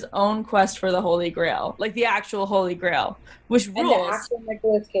went on his own quest for the Holy Grail, like the actual Holy Grail, which rules. And the actual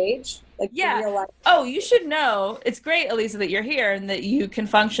Nicolas Cage? Like yeah. the real life. Oh, you should know. It's great, Elisa, that you're here and that you can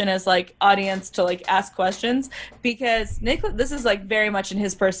function as like audience to like ask questions, because this is like very much in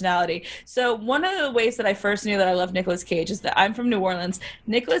his personality. So one of the ways that I first knew that I love Nicolas Cage is that I'm from New Orleans.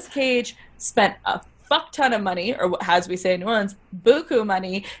 Nicolas Cage spent a fuck ton of money, or as we say in New Orleans, buku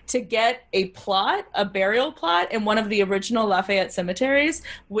money, to get a burial plot in one of the original Lafayette cemeteries,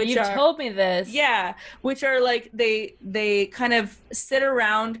 which You've told me this. Yeah, which are like they kind of sit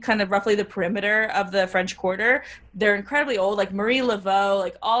around kind of roughly the perimeter of the French Quarter. They're incredibly old, like Marie Laveau,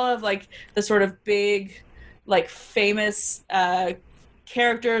 like all of like the sort of big, like famous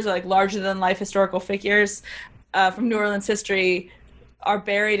characters, or like larger than life historical figures from New Orleans history are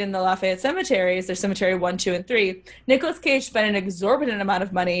buried in the Lafayette cemeteries. There's cemetery 1, 2, and 3. Nicolas Cage spent an exorbitant amount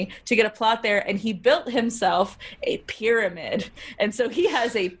of money to get a plot there, and he built himself a pyramid. And so he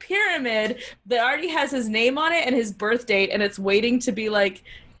has a pyramid that already has his name on it and his birth date, and it's waiting to be like,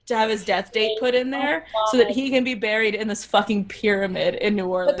 to have his death date put in there so that he can be buried in this fucking pyramid in New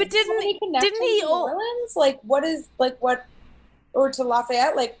Orleans. But didn't he New Orleans? Like what, or to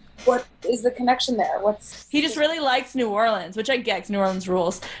Lafayette? Like what is the connection there? He just really likes New Orleans, which I get, 'cause New Orleans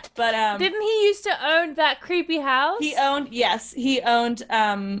rules. But didn't he used to own that creepy house? He owned.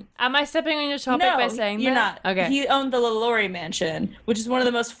 Am I stepping on your topic by saying you're that? not. Okay. He owned the LaLaurie Mansion, which is one of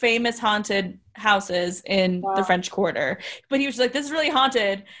the most famous haunted houses in the French Quarter. But he was just like, this is really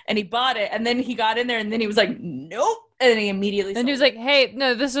haunted, and he bought it, and then he got in there, and then he was like, nope. And then he immediately And he was like, hey,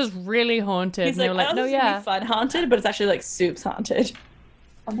 no, this is really haunted. He's and like, they were no, yeah, fun haunted, but it's actually like Soup's haunted.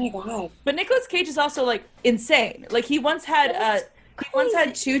 Oh my god! But Nicolas Cage is also like insane. Like he once had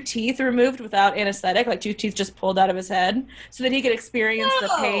 2 teeth removed without anesthetic, like 2 teeth just pulled out of his head, so that he could experience the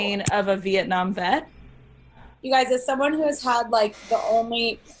pain of a Vietnam vet. You guys, as someone who has had like the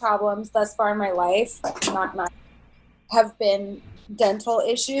only problems thus far in my life, not have been dental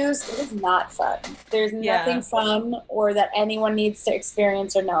issues, it is not fun. There's nothing fun or that anyone needs to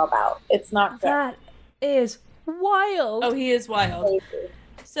experience or know about. It's not good. That is wild. Oh, he is wild. Crazy.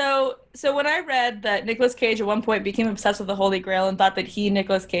 So when I read that Nicolas Cage at one point became obsessed with the Holy Grail and thought that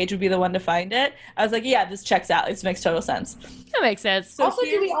Nicolas Cage, would be the one to find it, I was like, yeah, this checks out. This makes total sense. That makes sense. So also,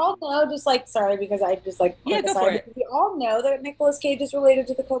 do we all know, just like, sorry, because I just like, yeah, go for it. Do we all know that Nicolas Cage is related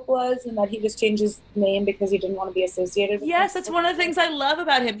to the Coppolas and that he just changed his name because he didn't want to be associated with Yes, that's one of the things I love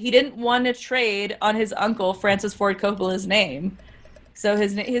about him. He didn't want to trade on his uncle, Francis Ford Coppola's name. So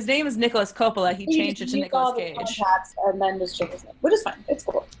his name is Nicolas Coppola. He changed it to Nicolas Cage. And then just changed his name, which is fine. It's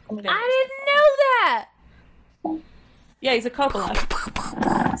cool. I didn't know that. Yeah, he's a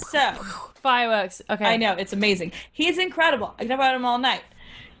Coppola. So fireworks. Okay. I know, it's amazing. He's incredible. I can talk about him all night.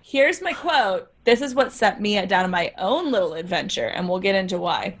 Here's my quote. This is what sent me down on my own little adventure, and we'll get into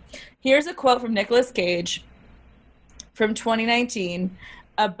why. Here's a quote from Nicolas Cage from 2019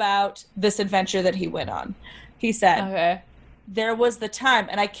 about this adventure that he went on. He said, okay. There was the time,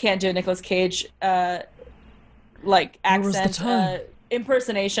 and I can't do a Nicolas Cage accent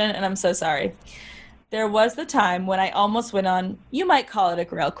impersonation, and I'm so sorry. There was the time when I almost went on, you might call it a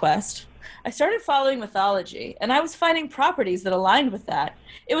grail quest. I started following mythology, and I was finding properties that aligned with that.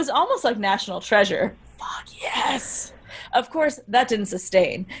 It was almost like National Treasure. Fuck yes! Of course, that didn't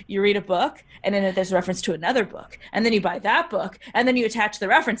sustain. You read a book, and in it there's a reference to another book, and then you buy that book, and then you attach the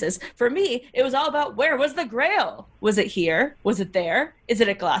references. For me, it was all about where was the Grail? Was it here? Was it there? Is it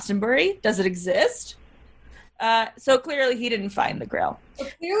at Glastonbury? Does it exist? So clearly he didn't find the Grail. So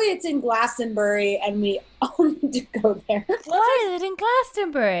clearly it's in Glastonbury, and we all need to go there. Why is it in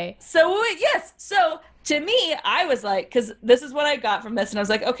Glastonbury? So yes, so to me, I was like, because this is what I got from this, and I was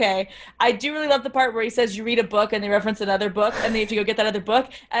like, okay, I do really love the part where he says you read a book and they reference another book, and then you have to go get that other book,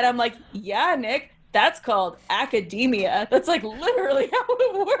 and I'm like, yeah, Nick, that's called academia. That's like literally how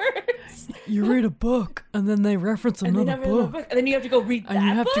it works. You read a book and then they reference another book. And then you have to go read that book. And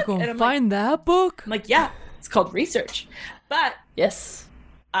you have to go and find that book? I'm like, yeah, it's called research. But yes,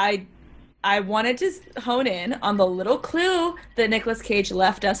 I wanted to hone in on the little clue that Nicolas Cage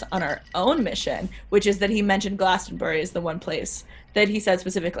left us on our own mission, which is that he mentioned Glastonbury as the one place that he said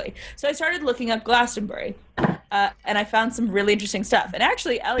specifically. So I started looking up Glastonbury, and I found some really interesting stuff. And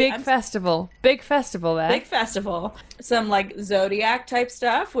actually, Ellie, big festival there. Big festival. Some like Zodiac type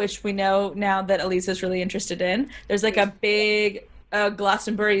stuff, which we know now that Elisa's really interested in. There's like a big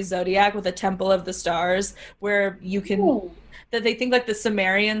Glastonbury Zodiac with a Temple of the Stars where you can... Ooh. That they think like the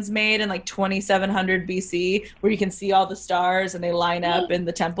Sumerians made in like 2700 BC, where you can see all the stars and they line up in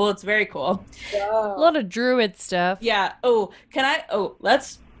the temple. It's very cool. Yeah. A lot of druid stuff. Yeah.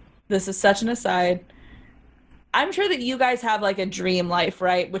 This is such an aside. I'm sure that you guys have like a dream life,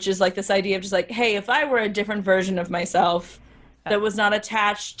 right? Which is like this idea of just like, hey, if I were a different version of myself that was not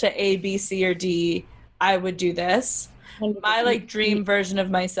attached to A, B, C, or D, I would do this. My like dream version of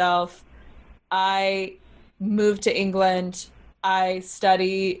myself, I moved to England. I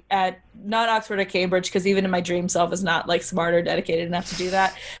study at not Oxford or Cambridge, because even in my dream self is not like smart or dedicated enough to do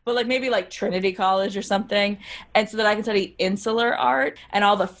that, but like maybe like Trinity College or something, and so that I can study insular art and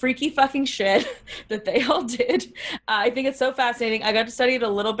all the freaky fucking shit that they all did. I think it's so fascinating. I got to study it a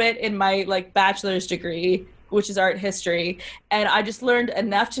little bit in my like bachelor's degree, which is art history, and I just learned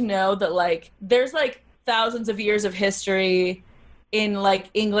enough to know that like there's like thousands of years of history in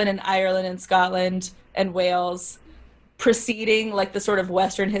like England and Ireland and Scotland and Wales preceding like the sort of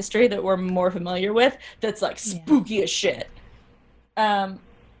Western history that we're more familiar with, that's like spooky as shit.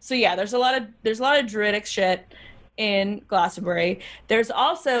 So yeah, there's a lot of Druidic shit in Glastonbury. There's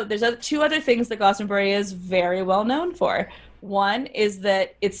two other things that Glastonbury is very well known for. One is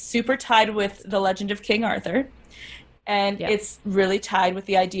that it's super tied with the legend of King Arthur, and it's really tied with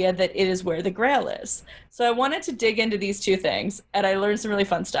the idea that it is where the Grail is. So I wanted to dig into these two things, and I learned some really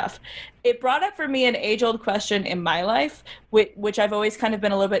fun stuff. It brought up for me an age-old question in my life, which I've always kind of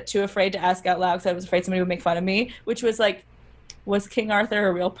been a little bit too afraid to ask out loud because I was afraid somebody would make fun of me, which was like, was King Arthur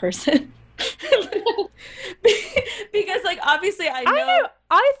a real person? Because like obviously I know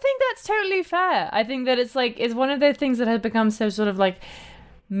I think that's totally fair. I think that it's one of those things that has become so sort of like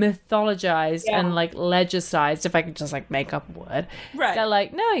mythologized and like legisized, if I could just like make up a word, right? They're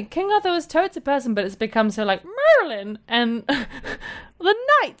like, no, King Arthur was totes a person, but it's become so like Merlin and the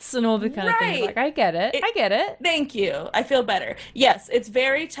knights and all the kind of things. Like, I get it. Thank you. I feel better. Yes, it's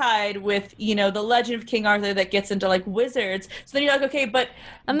very tied with, you know, the legend of King Arthur that gets into like wizards. So then you're like, okay, but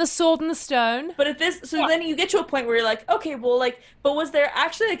and the sword and the stone. But then you get to a point where you're like, okay, well, like, but was there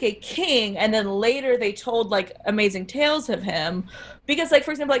actually like a king? And then later they told like amazing tales of him. Because, like,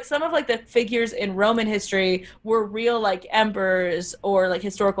 for example, like some of like the figures in Roman history were real like emperors or like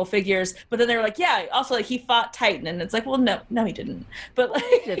historical figures, but then they were like, yeah, also like he fought Titan, and it's like, well, no, he didn't. But like,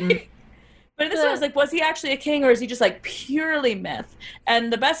 he didn't. But this one was like, was he actually a king, or is he just like purely myth?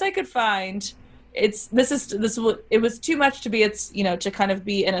 And the best I could find, it was too much to be to kind of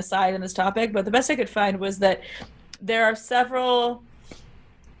be an aside in this topic, but the best I could find was that there are several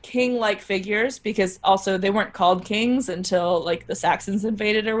king-like figures, because also they weren't called kings until like the Saxons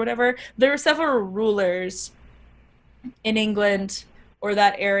invaded or whatever. There were several rulers in England or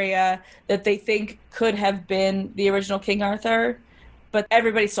that area that they think could have been the original King Arthur, but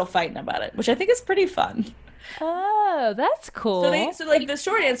everybody's still fighting about it, which I think is pretty fun. Oh, that's cool. So like the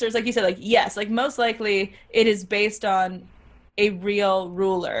short answer is, like you said, like yes, like most likely it is based on a real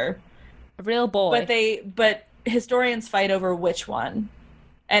ruler, a real boy. But historians fight over which one.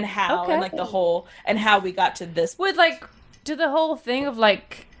 And how, and like the whole, and how we got to this. With like, to the whole thing of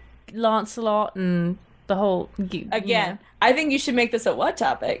like Lancelot and the whole. Again, I think you should make this a what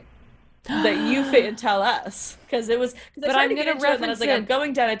topic that you fit and tell us, because it was. But I'm going to reference it. I was like, I'm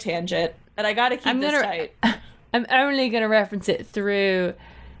going down a tangent, and I got to keep this tight. I'm only going to reference it through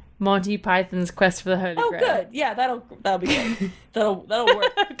Monty Python's Quest for the Holy Grail. Oh, good. Yeah, that'll be good. that'll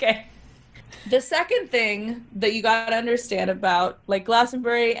work. Okay. The second thing that you got to understand about like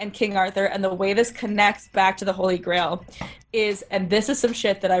Glastonbury and King Arthur and the way this connects back to the Holy Grail is, and this is some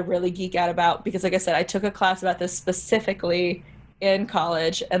shit that I really geek out about, because like I said, I took a class about this specifically in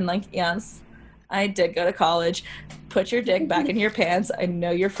college, and like, yes, I did go to college. Put your dick back in your pants. I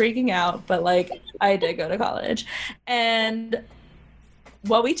know you're freaking out, but like, I did go to college. And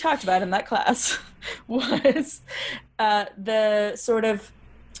what we talked about in that class was the sort of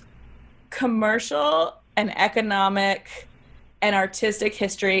commercial and economic and artistic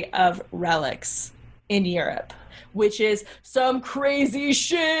history of relics in Europe, which is some crazy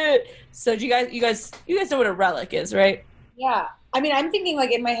shit. So do you guys know what a relic is, right? Yeah. I mean, I'm thinking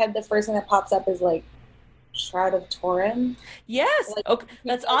like in my head, the first thing that pops up is like Shroud of Turin. Yes. Like, okay.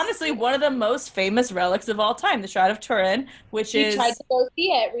 That's honestly one of the most famous relics of all time, the Shroud of Turin, which is... We tried to go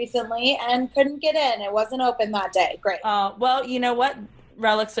see it recently and couldn't get in. It wasn't open that day. Great. Well, you know what?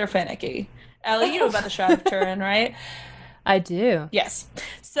 Relics are finicky. Ellie, you know about the Shroud of Turin, right? I do. Yes.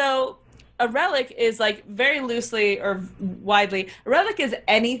 So a relic is like very loosely or widely, a relic is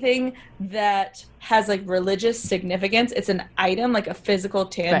anything that has like religious significance. It's an item, like a physical,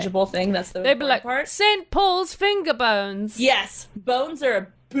 tangible thing. That's the important part. St. Paul's finger bones. Yes. Bones are a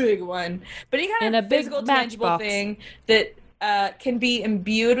big one. But any kind of physical, tangible thing that can be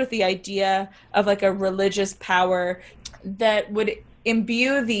imbued with the idea of like a religious power that would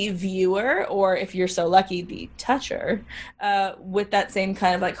imbue the viewer, or if you're so lucky, the toucher, with that same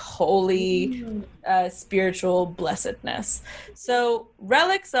kind of like holy, spiritual blessedness. So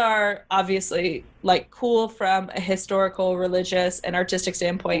relics are obviously like cool from a historical, religious, and artistic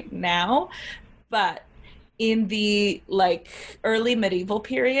standpoint now, but in the like early medieval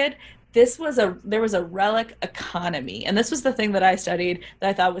period, there was a relic economy. And this was the thing that I studied that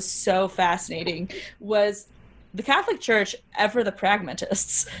I thought was so fascinating, was the Catholic Church, ever the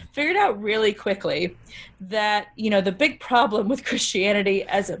pragmatists, figured out really quickly that, the big problem with Christianity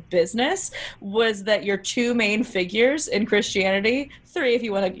as a business was that your two main figures in Christianity, three if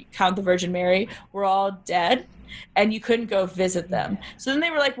you want to count the Virgin Mary, were all dead. And you couldn't go visit them. So then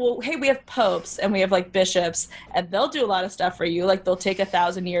they were like, well, hey, we have popes and we have like bishops, and they'll do a lot of stuff for you. Like they'll take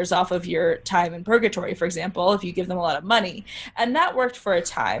 1,000 years off of your time in purgatory, for example, if you give them a lot of money. And that worked for a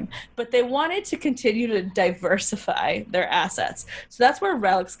time, but they wanted to continue to diversify their assets. So that's where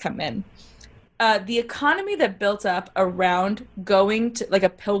relics come in. The economy that built up around going to like a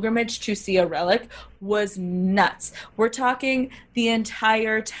pilgrimage to see a relic was nuts. We're talking the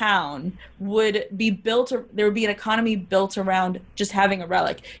entire town would be built, there would be an economy built around just having a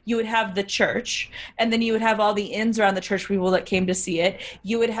relic. You would have the church, and then you would have all the inns around the church, people that came to see it.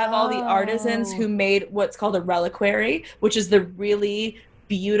 You would have all the artisans who made what's called a reliquary, which is the really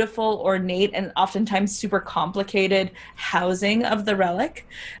beautiful, ornate, and oftentimes super complicated housing of the relic.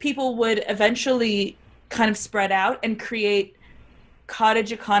 People would eventually kind of spread out and create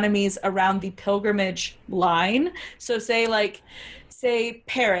cottage economies around the pilgrimage line. So say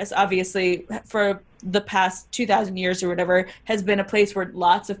Paris, obviously, for the past 2,000 years or whatever, has been a place where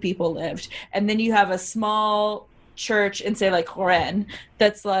lots of people lived. And then you have a small church in, say, like Rennes,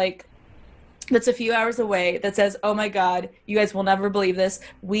 that's a few hours away, that says, oh my God, you guys will never believe this.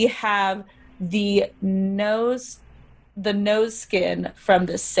 We have the nose skin from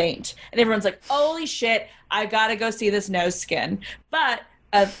the saint. And everyone's like, holy shit, I gotta go see this nose skin. But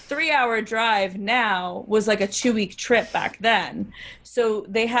a 3-hour drive now was like a 2-week trip back then. So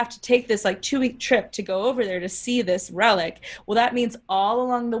they have to take this like 2-week trip to go over there to see this relic. Well, that means all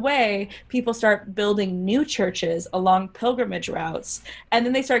along the way, people start building new churches along pilgrimage routes, and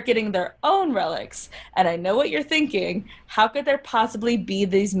then they start getting their own relics. And I know what you're thinking. How could there possibly be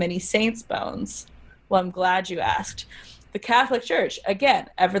these many saints' bones? Well, I'm glad you asked. The Catholic Church, again,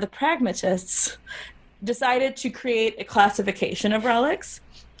 ever the pragmatists, decided to create a classification of relics.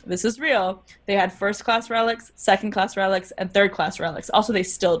 This is real. They had first-class relics, second-class relics, and third-class relics. Also, they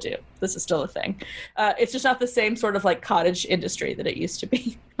still do. This is still a thing. It's just not the same sort of like cottage industry that it used to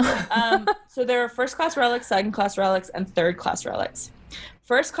be. So there are first-class relics, second-class relics, and third-class relics.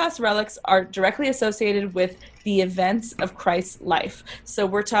 First-class relics are directly associated with the events of Christ's life. So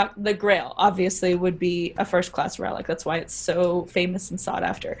we're talking, the Grail obviously would be a first-class relic. That's why it's so famous and sought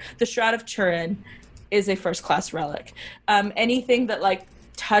after. The Shroud of Turin is a first-class relic. Anything that like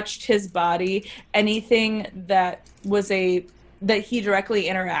touched his body, anything that that he directly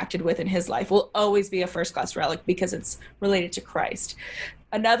interacted with in his life will always be a first-class relic because it's related to Christ.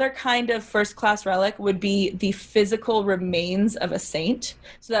 Another kind of first-class relic would be the physical remains of a saint.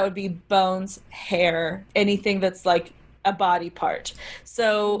 So that would be bones, hair, anything that's like a body part.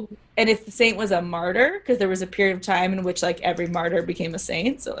 So, and if the saint was a martyr, because there was a period of time in which like every martyr became a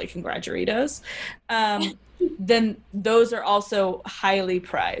saint, so like congraturitos, then those are also highly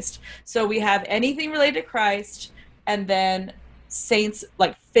prized. So we have anything related to Christ, and then saints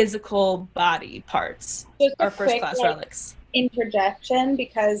like physical body parts are first-class relics. Interjection,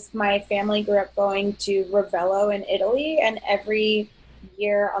 because my family grew up going to Ravello in Italy, and every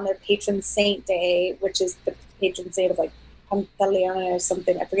year on their patron saint day, which is the patron saint of like Pantaleone or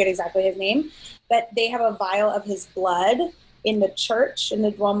something, I forget exactly his name, but they have a vial of his blood in the church in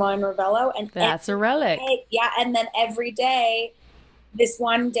the Duomo in Ravello, and that's a relic. And then every day, this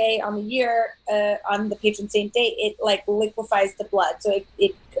one day on the year, on the patron saint day, it like liquefies the blood, so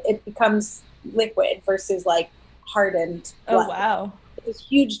it becomes liquid versus like hardened blood. Oh wow. It's a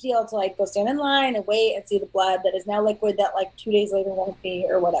huge deal to like go stand in line and wait and see the blood that is now liquid that like 2 days later won't be,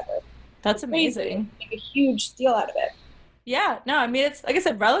 or whatever. That's amazing. Make a huge deal out of it. Yeah, no, I mean, it's like I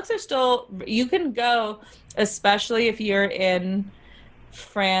said, relics are still, you can go, especially if you're in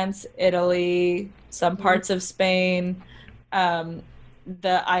France, Italy, some parts of Spain,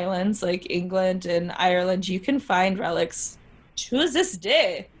 the islands like England and Ireland, you can find relics to this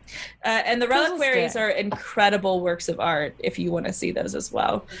day. And the reliquaries are incredible works of art if you want to see those as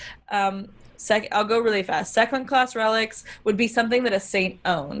well. I'll go really fast. Second class relics would be something that a saint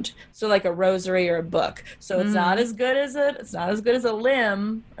owned. So like a rosary or a book. So it's not as good as a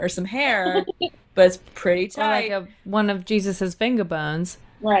limb or some hair, but it's pretty tight. Or like one of Jesus's finger bones.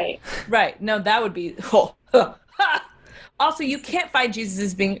 Right. Right. No, that would be Also, you can't find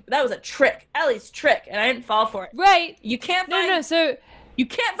Jesus that was a trick. Ellie's trick, and I didn't fall for it. Right. You can't find you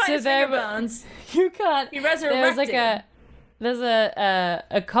can't find his finger bones. You can't. He resurrected. There's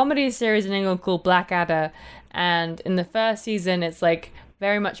a comedy series in England called Blackadder, and in the first season it's like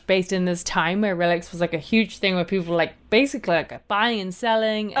very much based in this time where relics was like a huge thing where people were like basically like buying and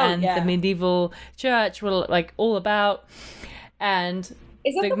selling, the medieval church were like all about. And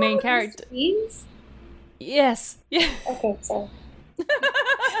is that the main character. Yes. Yeah. Okay, sorry.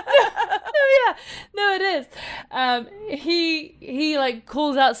 No, it is. He like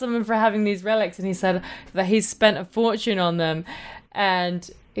calls out someone for having these relics, and he said that he's spent a fortune on them, and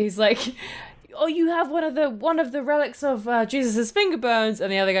he's like, "Oh, you have one of the relics of Jesus's finger bones,"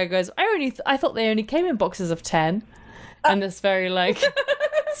 and the other guy goes, "I thought they only came in boxes of 10," and this very like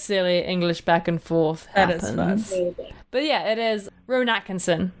silly English back and forth happens. That is fun. But yeah, it is Rowan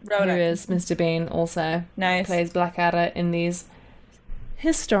Atkinson, who is Mr. Bean, also plays Blackadder in these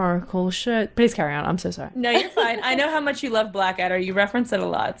historical shows. Please carry on. I'm so sorry. No, you're fine. I know how much you love Blackadder. You reference it a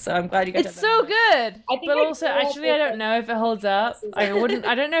lot, so I'm glad you got. It's so good. But also, actually, I don't know if it holds up. I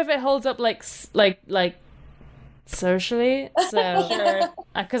don't know if it holds up like socially. So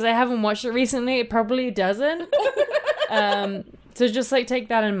because I haven't watched it recently, it probably doesn't. So just like take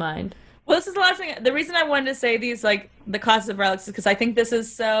that in mind. Well, this is the last thing. The reason I wanted to say these, like the classes of relics, is because I think this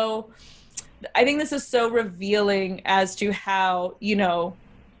is so revealing as to how, you know,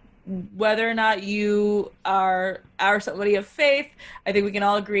 whether or not you are somebody of faith. I think we can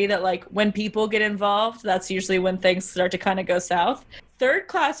all agree that like when people get involved, that's usually when things start to kind of go south. Third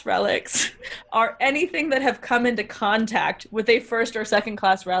class relics are anything that have come into contact with a first or second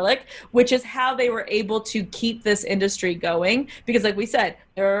class relic, which is how they were able to keep this industry going. Because like we said,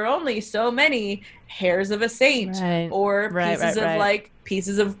 there are only so many hairs of a saint or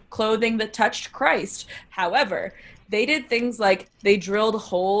pieces of clothing that touched Christ. However, they did things like they drilled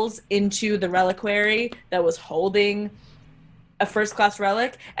holes into the reliquary that was holding a first class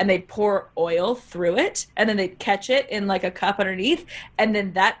relic, and they'd pour oil through it, and then they'd catch it in like a cup underneath, and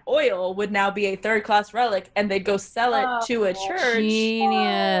then that oil would now be a third class relic, and they'd go sell it to a church.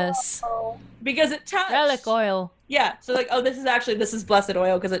 Genius. Because it touched relic oil. Yeah, so like, this is blessed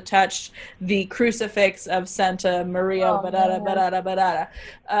oil because it touched the crucifix of Santa Maria Badada.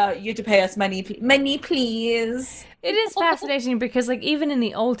 You have to pay us money, please. It is fascinating because like even in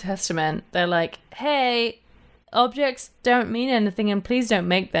the Old Testament, they're like, hey, objects don't mean anything and please don't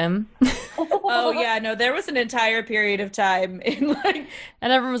make them. Oh yeah, no, there was an entire period of time in like,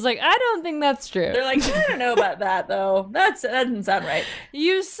 and everyone was like, I don't think that's true. They're like, I don't know about that though. That doesn't sound right.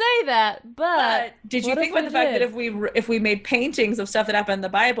 You say that, but did you think about the fact that if we made paintings of stuff that happened in the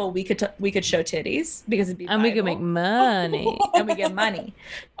Bible, we could show titties because it'd be and Bible. We could make money and we get money.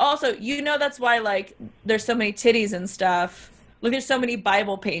 Also, you know that's why like there's so many titties and stuff. Look, there's so many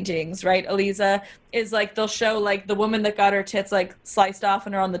Bible paintings, right? Eliza is like, they'll show like the woman that got her tits like sliced off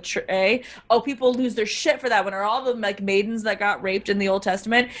and are on the tray. Oh, people lose their shit for that. When are all the like maidens that got raped in the Old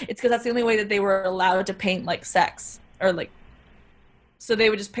Testament? It's because that's the only way that they were allowed to paint like sex or like. So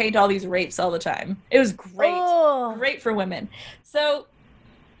they would just paint all these rapes all the time. It was great, great for women. So.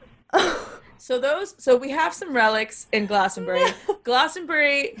 So we have some relics in Glastonbury.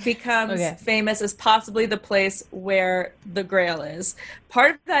 Glastonbury becomes famous as possibly the place where the Grail is.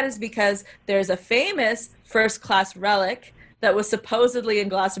 Part of that is because there's a famous first-class relic that was supposedly in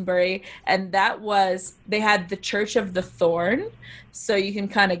Glastonbury, and that was, they had the Church of the Thorn. So you can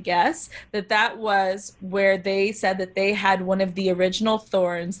kind of guess that was where they said that they had one of the original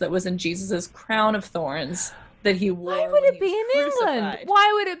thorns that was in Jesus's crown of thorns that he wore. Why would it be in England?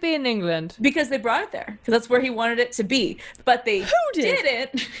 Why would it be in England? Because they brought it there. Because that's where he wanted it to be. But they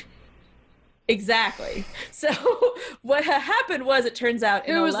didn't. Exactly. So what happened was, it turns out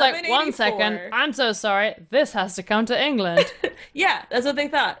in 1184... It was like, 1 second, I'm so sorry, this has to come to England. Yeah, that's what they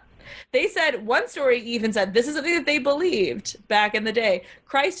thought. They said, one story even said, this is something that they believed back in the day.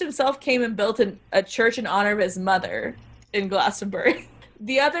 Christ himself came and built a church in honor of his mother in Glastonbury.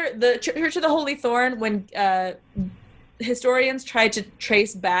 The Church of the Holy Thorn, when historians tried to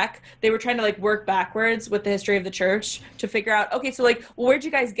trace back, they were trying to like work backwards with the history of the church to figure out, okay, so like, well, where'd you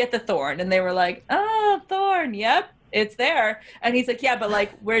guys get the thorn? And they were like, thorn, yep, it's there. And he's like, yeah, but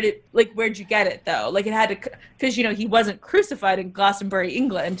like, where'd you get it though? Like it had to, because you know, he wasn't crucified in Glastonbury,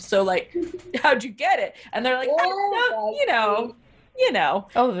 England. So like, how'd you get it? And they're like, I don't know, you know. you know.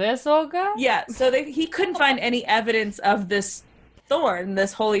 Oh, this old guy? Yeah, so he couldn't find any evidence of this thorn,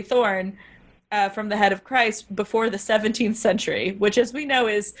 this holy thorn, from the head of Christ before the 17th century, which, as we know,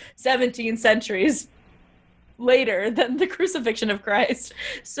 is 17 centuries later than the crucifixion of Christ.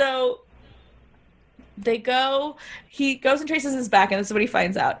 So he goes and traces his back, and this is what he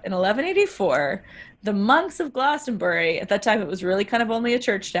finds out. In 1184, the monks of Glastonbury, at that time it was really kind of only a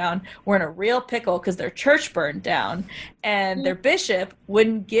church town, were in a real pickle because their church burned down, and their bishop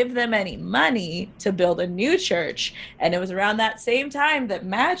wouldn't give them any money to build a new church. And it was around that same time that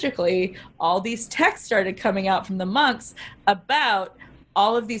magically all these texts started coming out from the monks about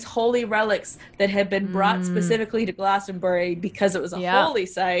all of these holy relics that had been brought specifically to Glastonbury because it was a holy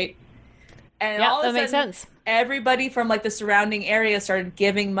site. And all of a sudden, makes sense. Everybody from like the surrounding area started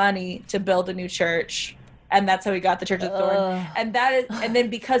giving money to build a new church, and that's how we got the Church of Thorn. And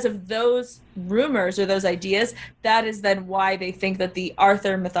then because of those rumors or those ideas, that is then why they think that the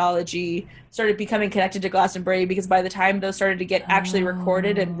Arthur mythology started becoming connected to Glastonbury, because by the time those started to get actually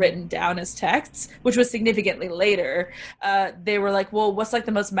recorded and written down as texts, which was significantly later, they were like, well, what's like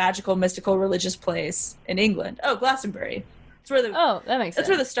the most magical, mystical, religious place in England? Oh, Glastonbury. That makes sense. That's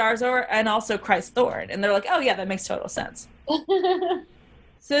where the stars are, and also Christ's thorn. And they're like, oh yeah, that makes total sense.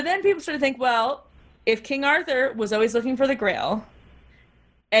 So then people sort of think, well, if King Arthur was always looking for the Grail,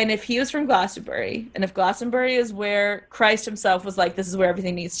 and if he was from Glastonbury, and if Glastonbury is where Christ himself was like, this is where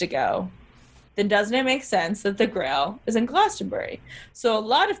everything needs to go, then doesn't it make sense that the Grail is in Glastonbury? So a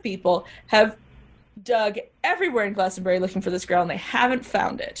lot of people have dug everywhere in Glastonbury looking for this Grail, and they haven't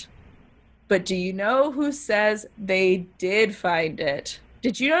found it. But do you know who says they did find it?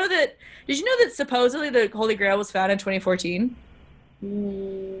 Did you know that supposedly the Holy Grail was found in 2014?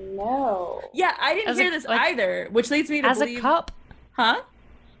 No. Yeah, I didn't hear this either, which leads me to believe... As a cup? Huh?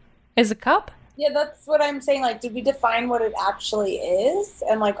 As a cup? Yeah, that's what I'm saying. Like, did we define what it actually is?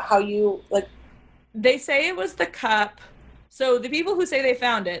 And, like, how you, like... They say it was the cup. So the people who say they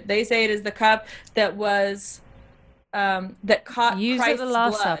found it, they say it is the cup that was... that caught used Christ's at the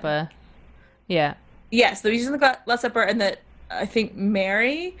Last blood. Supper. Yeah. Yes, they used it in the Last Supper, and that I think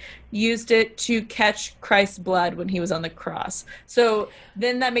Mary used it to catch Christ's blood when he was on the cross. So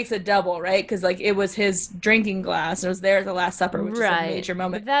then that makes it double, right? Because like it was his drinking glass, and it was there at the Last Supper, which is a major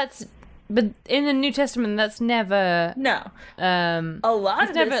moment. But in the New Testament, that's never a lot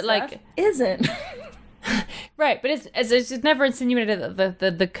of never this stuff isn't. Right, but it's never insinuated that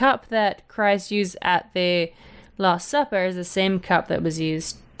the cup that Christ used at the Last Supper is the same cup that was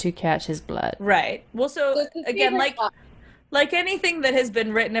used to catch his blood. Right. Well, so again, like anything that has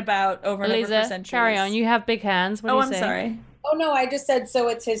been written about over and over for centuries. Carry on. You have big hands. What are you saying? Sorry. Oh no, I just said so.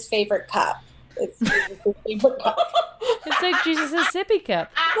 It's his favorite cup. It's his favorite cup. It's like Jesus' sippy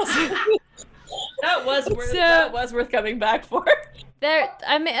cup. That was worth coming back for.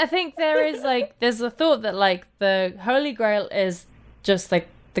 I think there's a thought that like the Holy Grail is just like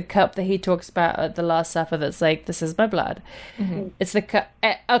the cup that he talks about at the Last Supper. That's like, this is my blood. Mm-hmm. It's a cup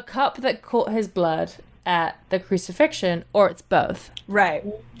that caught his blood at the crucifixion, or it's both. Right.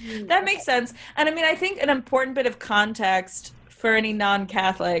 That makes sense. And I mean, I think an important bit of context for any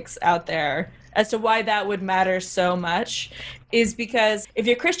non-Catholics out there as to why that would matter so much is because if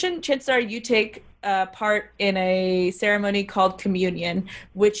you're Christian, chances are you take part in a ceremony called communion,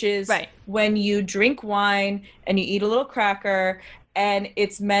 which is when you drink wine and you eat a little cracker, and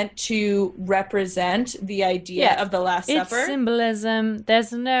it's meant to represent the idea of the Last Supper. It's symbolism.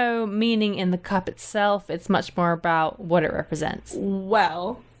 There's no meaning in the cup itself. It's much more about what it represents.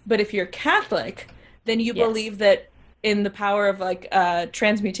 Well, but if you're Catholic, then you believe that in the power of like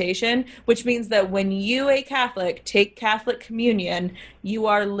transmutation, which means that when you, a Catholic, take Catholic communion, you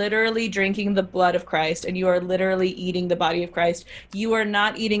are literally drinking the blood of Christ, and you are literally eating the body of Christ. You are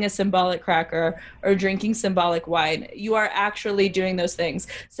not eating a symbolic cracker or drinking symbolic wine. You are actually doing those things.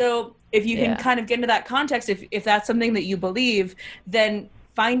 So if you can kind of get into that context, if that's something that you believe, then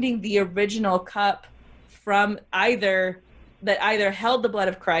finding the original cup from either held the blood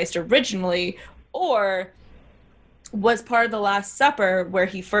of Christ originally, or was part of the Last Supper where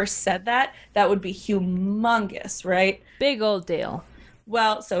he first said that would be humongous, right? Big old deal.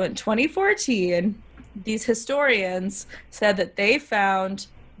 Well, so in 2014, these historians said that they found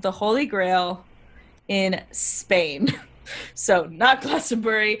the Holy Grail in Spain. So not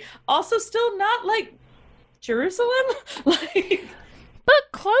Glastonbury, also still not like Jerusalem, like,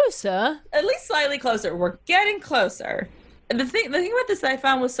 but closer. At least slightly closer. We're getting closer. The thing about this that I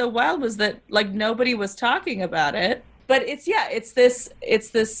found was so wild was that like nobody was talking about it. But it's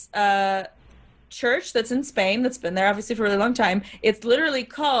this church that's in Spain that's been there obviously for a really long time. It's literally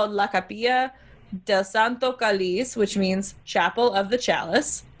called La Capilla Del Santo Cáliz, which means Chapel of the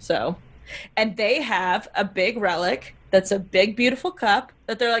Chalice. So, and they have a big relic that's a big, beautiful cup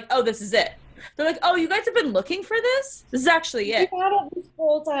that they're like, oh, this is it. They're like, oh, you guys have been looking for this? This is actually it. We've had it this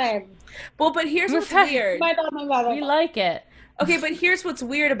whole time. Well, but here's what's weird. My bad. We like it. Okay, but here's what's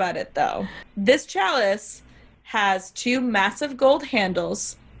weird about it, though. This chalice has 2 massive gold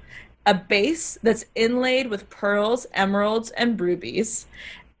handles, a base that's inlaid with pearls, emeralds, and rubies.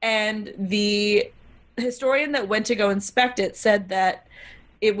 And the historian that went to go inspect it said that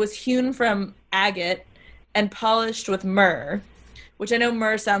it was hewn from agate and polished with myrrh, which I know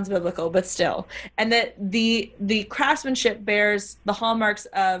myrrh sounds biblical, but still. And that the craftsmanship bears the hallmarks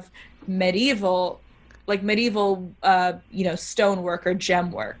of medieval stonework or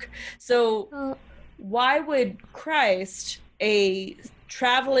gem work. So why would Christ, a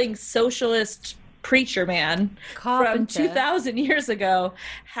traveling socialist preacher man from 2,000 years ago,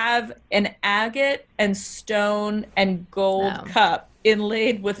 have an agate and stone and gold cup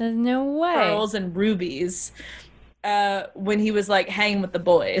inlaid with no way. pearls and rubies when he was like hanging with the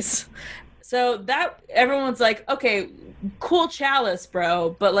boys? So that everyone's like, okay, cool chalice,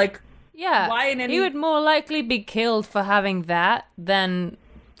 bro, but like, yeah, why in any... he would more likely be killed for having that than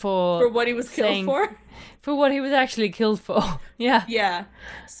for what he was killed for what he was actually killed for. Yeah.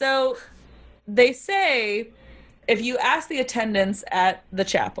 So they say, if you ask the attendants at the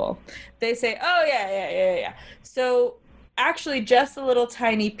chapel, they say, oh yeah. So actually just a little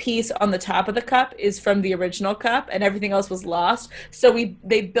tiny piece on the top of the cup is from the original cup, and everything else was lost. So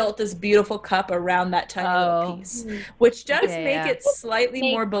they built this beautiful cup around that tiny little piece, which does make it slightly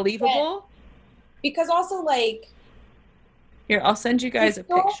more believable. Because also, like, here, I'll send you guys a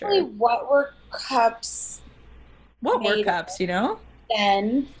picture. What were cups? What were cups, you know?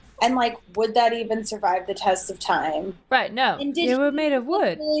 Then, and like, would that even survive the test of time? Right, no. And they were made of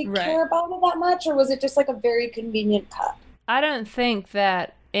wood. Really care about it that much, or was it just like a very convenient cup? I don't think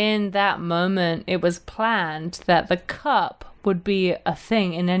that in that moment it was planned that the cup would be a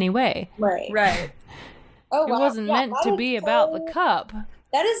thing in any way. Right. Oh, it wasn't meant to be about the cup.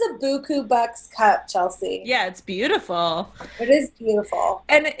 That is a buku bucks cup, Chelsea. Yeah, it's beautiful. It is beautiful.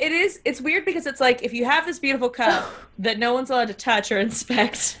 And it's weird because it's like, if you have this beautiful cup that no one's allowed to touch or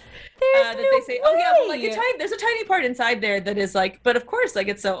inspect, that they say, oh yeah, but like there's a tiny part inside there that is like, but of course, like,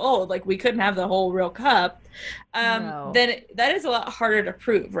 it's so old, like we couldn't have the whole real cup. Then that is a lot harder to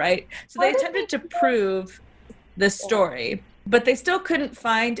prove, right? So they attempted to prove this story, but they still couldn't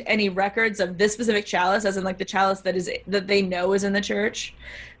find any records of this specific chalice, as in like the chalice that they know is in the church.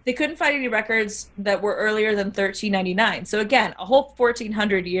 They couldn't find any records that were earlier than 1399. So again, a whole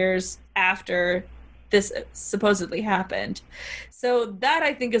 1400 years after this supposedly happened. So that,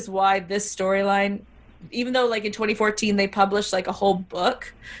 I think, is why this storyline, even though like in 2014 they published like a whole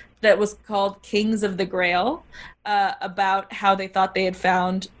book that was called Kings of the Grail, about how they thought they had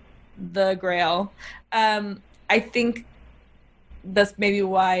found the Grail. I think that's maybe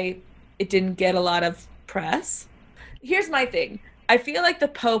why it didn't get a lot of press. Here's my thing. I feel like the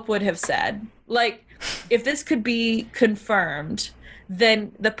Pope would have said, like, if this could be confirmed,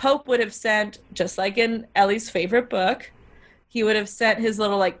 then the Pope would have sent, just like in Ellie's favorite book, he would have sent his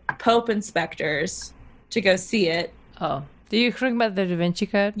little, like, Pope inspectors to go see it. Oh. Do you think about the Da Vinci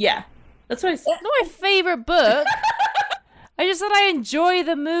Code? Yeah. That's what I said. Not my favorite book. I just said I enjoy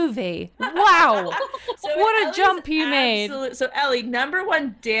the movie. Wow. So what a jump you made. So, Ellie,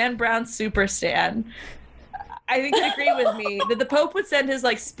 #1 Dan Brown super stan, I think you'd agree with me that the Pope would send his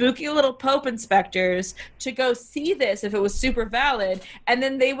like spooky little Pope inspectors to go see this if it was super valid, and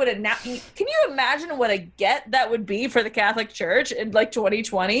then they would announce. Can you imagine what a get that would be for the Catholic Church in like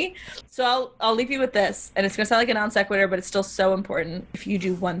 2020? So I'll leave you with this, and it's gonna sound like a non sequitur, but it's still so important. If you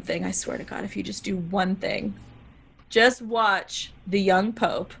do one thing, I swear to God, if you just do one thing, just watch The Young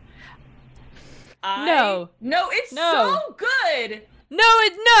Pope. No, it's so good.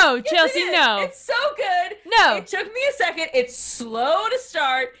 No, Chelsea, yes, no. It's so good. No. It took me a second. It's slow to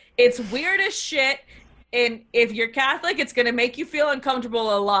start. It's weird as shit. And if you're Catholic, it's going to make you feel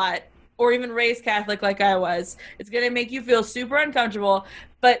uncomfortable a lot. Or even raised Catholic like I was. It's going to make you feel super uncomfortable.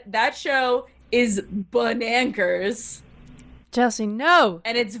 But that show is banankers. Chelsea, no.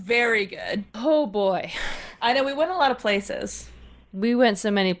 And it's very good. Oh, boy. I know, we went a lot of places. We went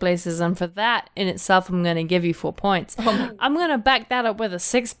so many places, and for that in itself, I'm going to give you 4 points. I'm going to back that up with a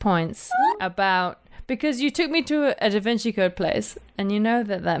 6 points because you took me to a Da Vinci Code place, and you know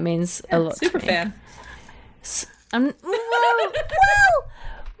that means a lot super to me. fan. Well,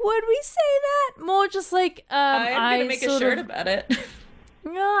 would we say that? More just like, I'm going to make a shirt about it.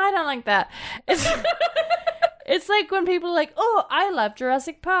 No, I don't like that. It's like when people are like, oh, I love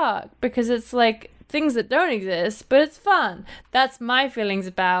Jurassic Park, because it's like things that don't exist, but it's fun. That's my feelings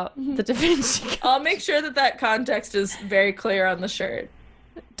about the Da Vinci Code. I'll make sure that context is very clear on the shirt.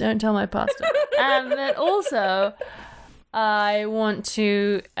 Don't tell my pastor. And then also, I want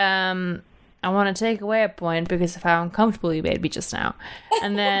to take away a point because of how uncomfortable you made me just now.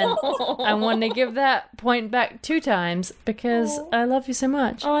 And then I want to give that point back 2 times because I love you so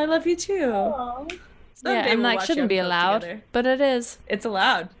much. Oh, I love you too. Aww. Yeah, and that shouldn't be allowed, but it is. It's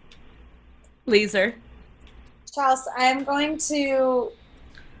allowed. Leeser. Charles, I'm going to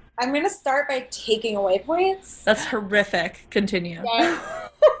start by taking away points. That's horrific. Continue. Yeah.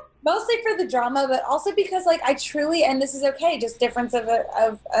 Mostly for the drama, but also because, like, I truly, and this is okay, just difference of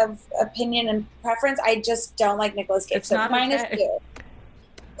opinion and preference. I just don't like Nicolas Cage. It's so not minus okay. 2.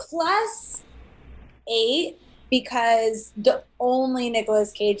 Plus 8, because the only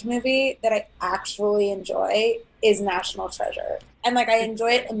Nicolas Cage movie that I actually enjoy is National Treasure. And, like, I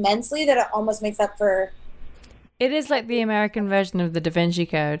enjoy it immensely that it almost makes up for... It is like the American version of the Da Vinci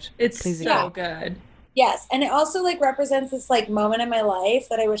Code. It's Please so again. good. Yes, and it also, like, represents this, like, moment in my life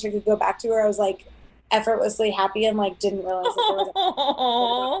that I wish I could go back to where I was, like, effortlessly happy and, like, didn't realize that there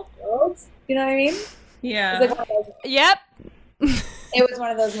was a world. You know what I mean? Yeah. It was, like, one of those, Yep. it was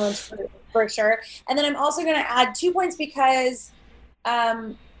one of those moments for sure. And then I'm also going to add 2 points because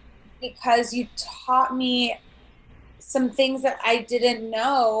you taught me some things that I didn't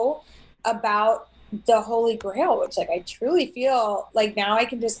know about the Holy Grail, which, like, I truly feel like now I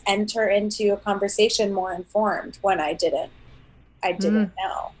can just enter into a conversation more informed when I didn't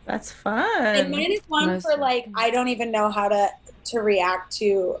know. That's fun. And -1 for, like, I don't even know how to react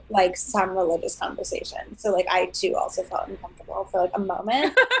to, like, some religious conversation. So, like, I too also felt uncomfortable for, like, a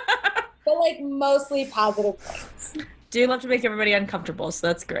moment. But, like, mostly positive points. Do love to make everybody uncomfortable, so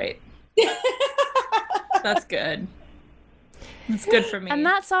that's great. That's good. It's good for me. And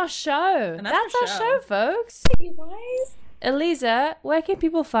that's our show. And That's our show, folks. You guys? Eliza, where can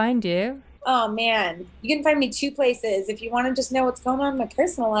people find you? Oh, man. You can find me 2 places. If you want to just know what's going on in my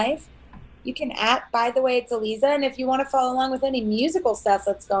personal life, you can By the way, it's Eliza. And if you want to follow along with any musical stuff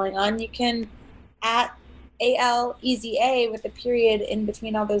that's going on, you can ALEZA with a period in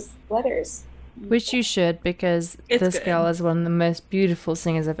between all those letters. Which you should, because this girl is one of the most beautiful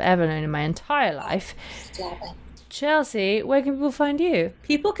singers I've ever known in my entire life. Stop it. Chelsea, where can people find you?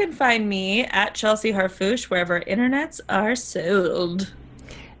 People can find me at Chelsea Harfouche wherever internets are sold.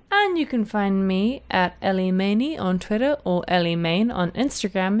 And you can find me at Ellie Maney on Twitter or Ellie Main on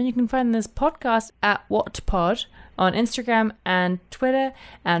Instagram. And you can find this podcast at WhatPod on Instagram and Twitter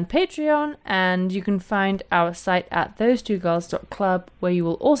and Patreon. And you can find our site at those2girls.club, where you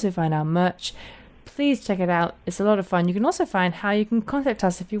will also find our merch. Please check it out. It's a lot of fun. You can also find how you can contact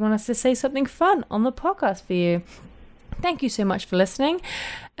us if you want us to say something fun on the podcast for you. Thank you so much for listening.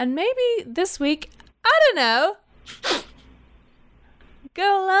 And maybe this week, I don't know,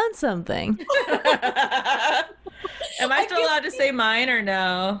 go learn something. Am I still allowed to say mine or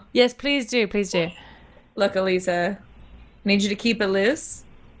no? Yes, please do. Please do. Look, Elisa, I need you to keep it loose.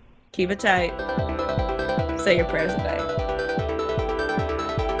 Keep it tight. Say your prayers tonight.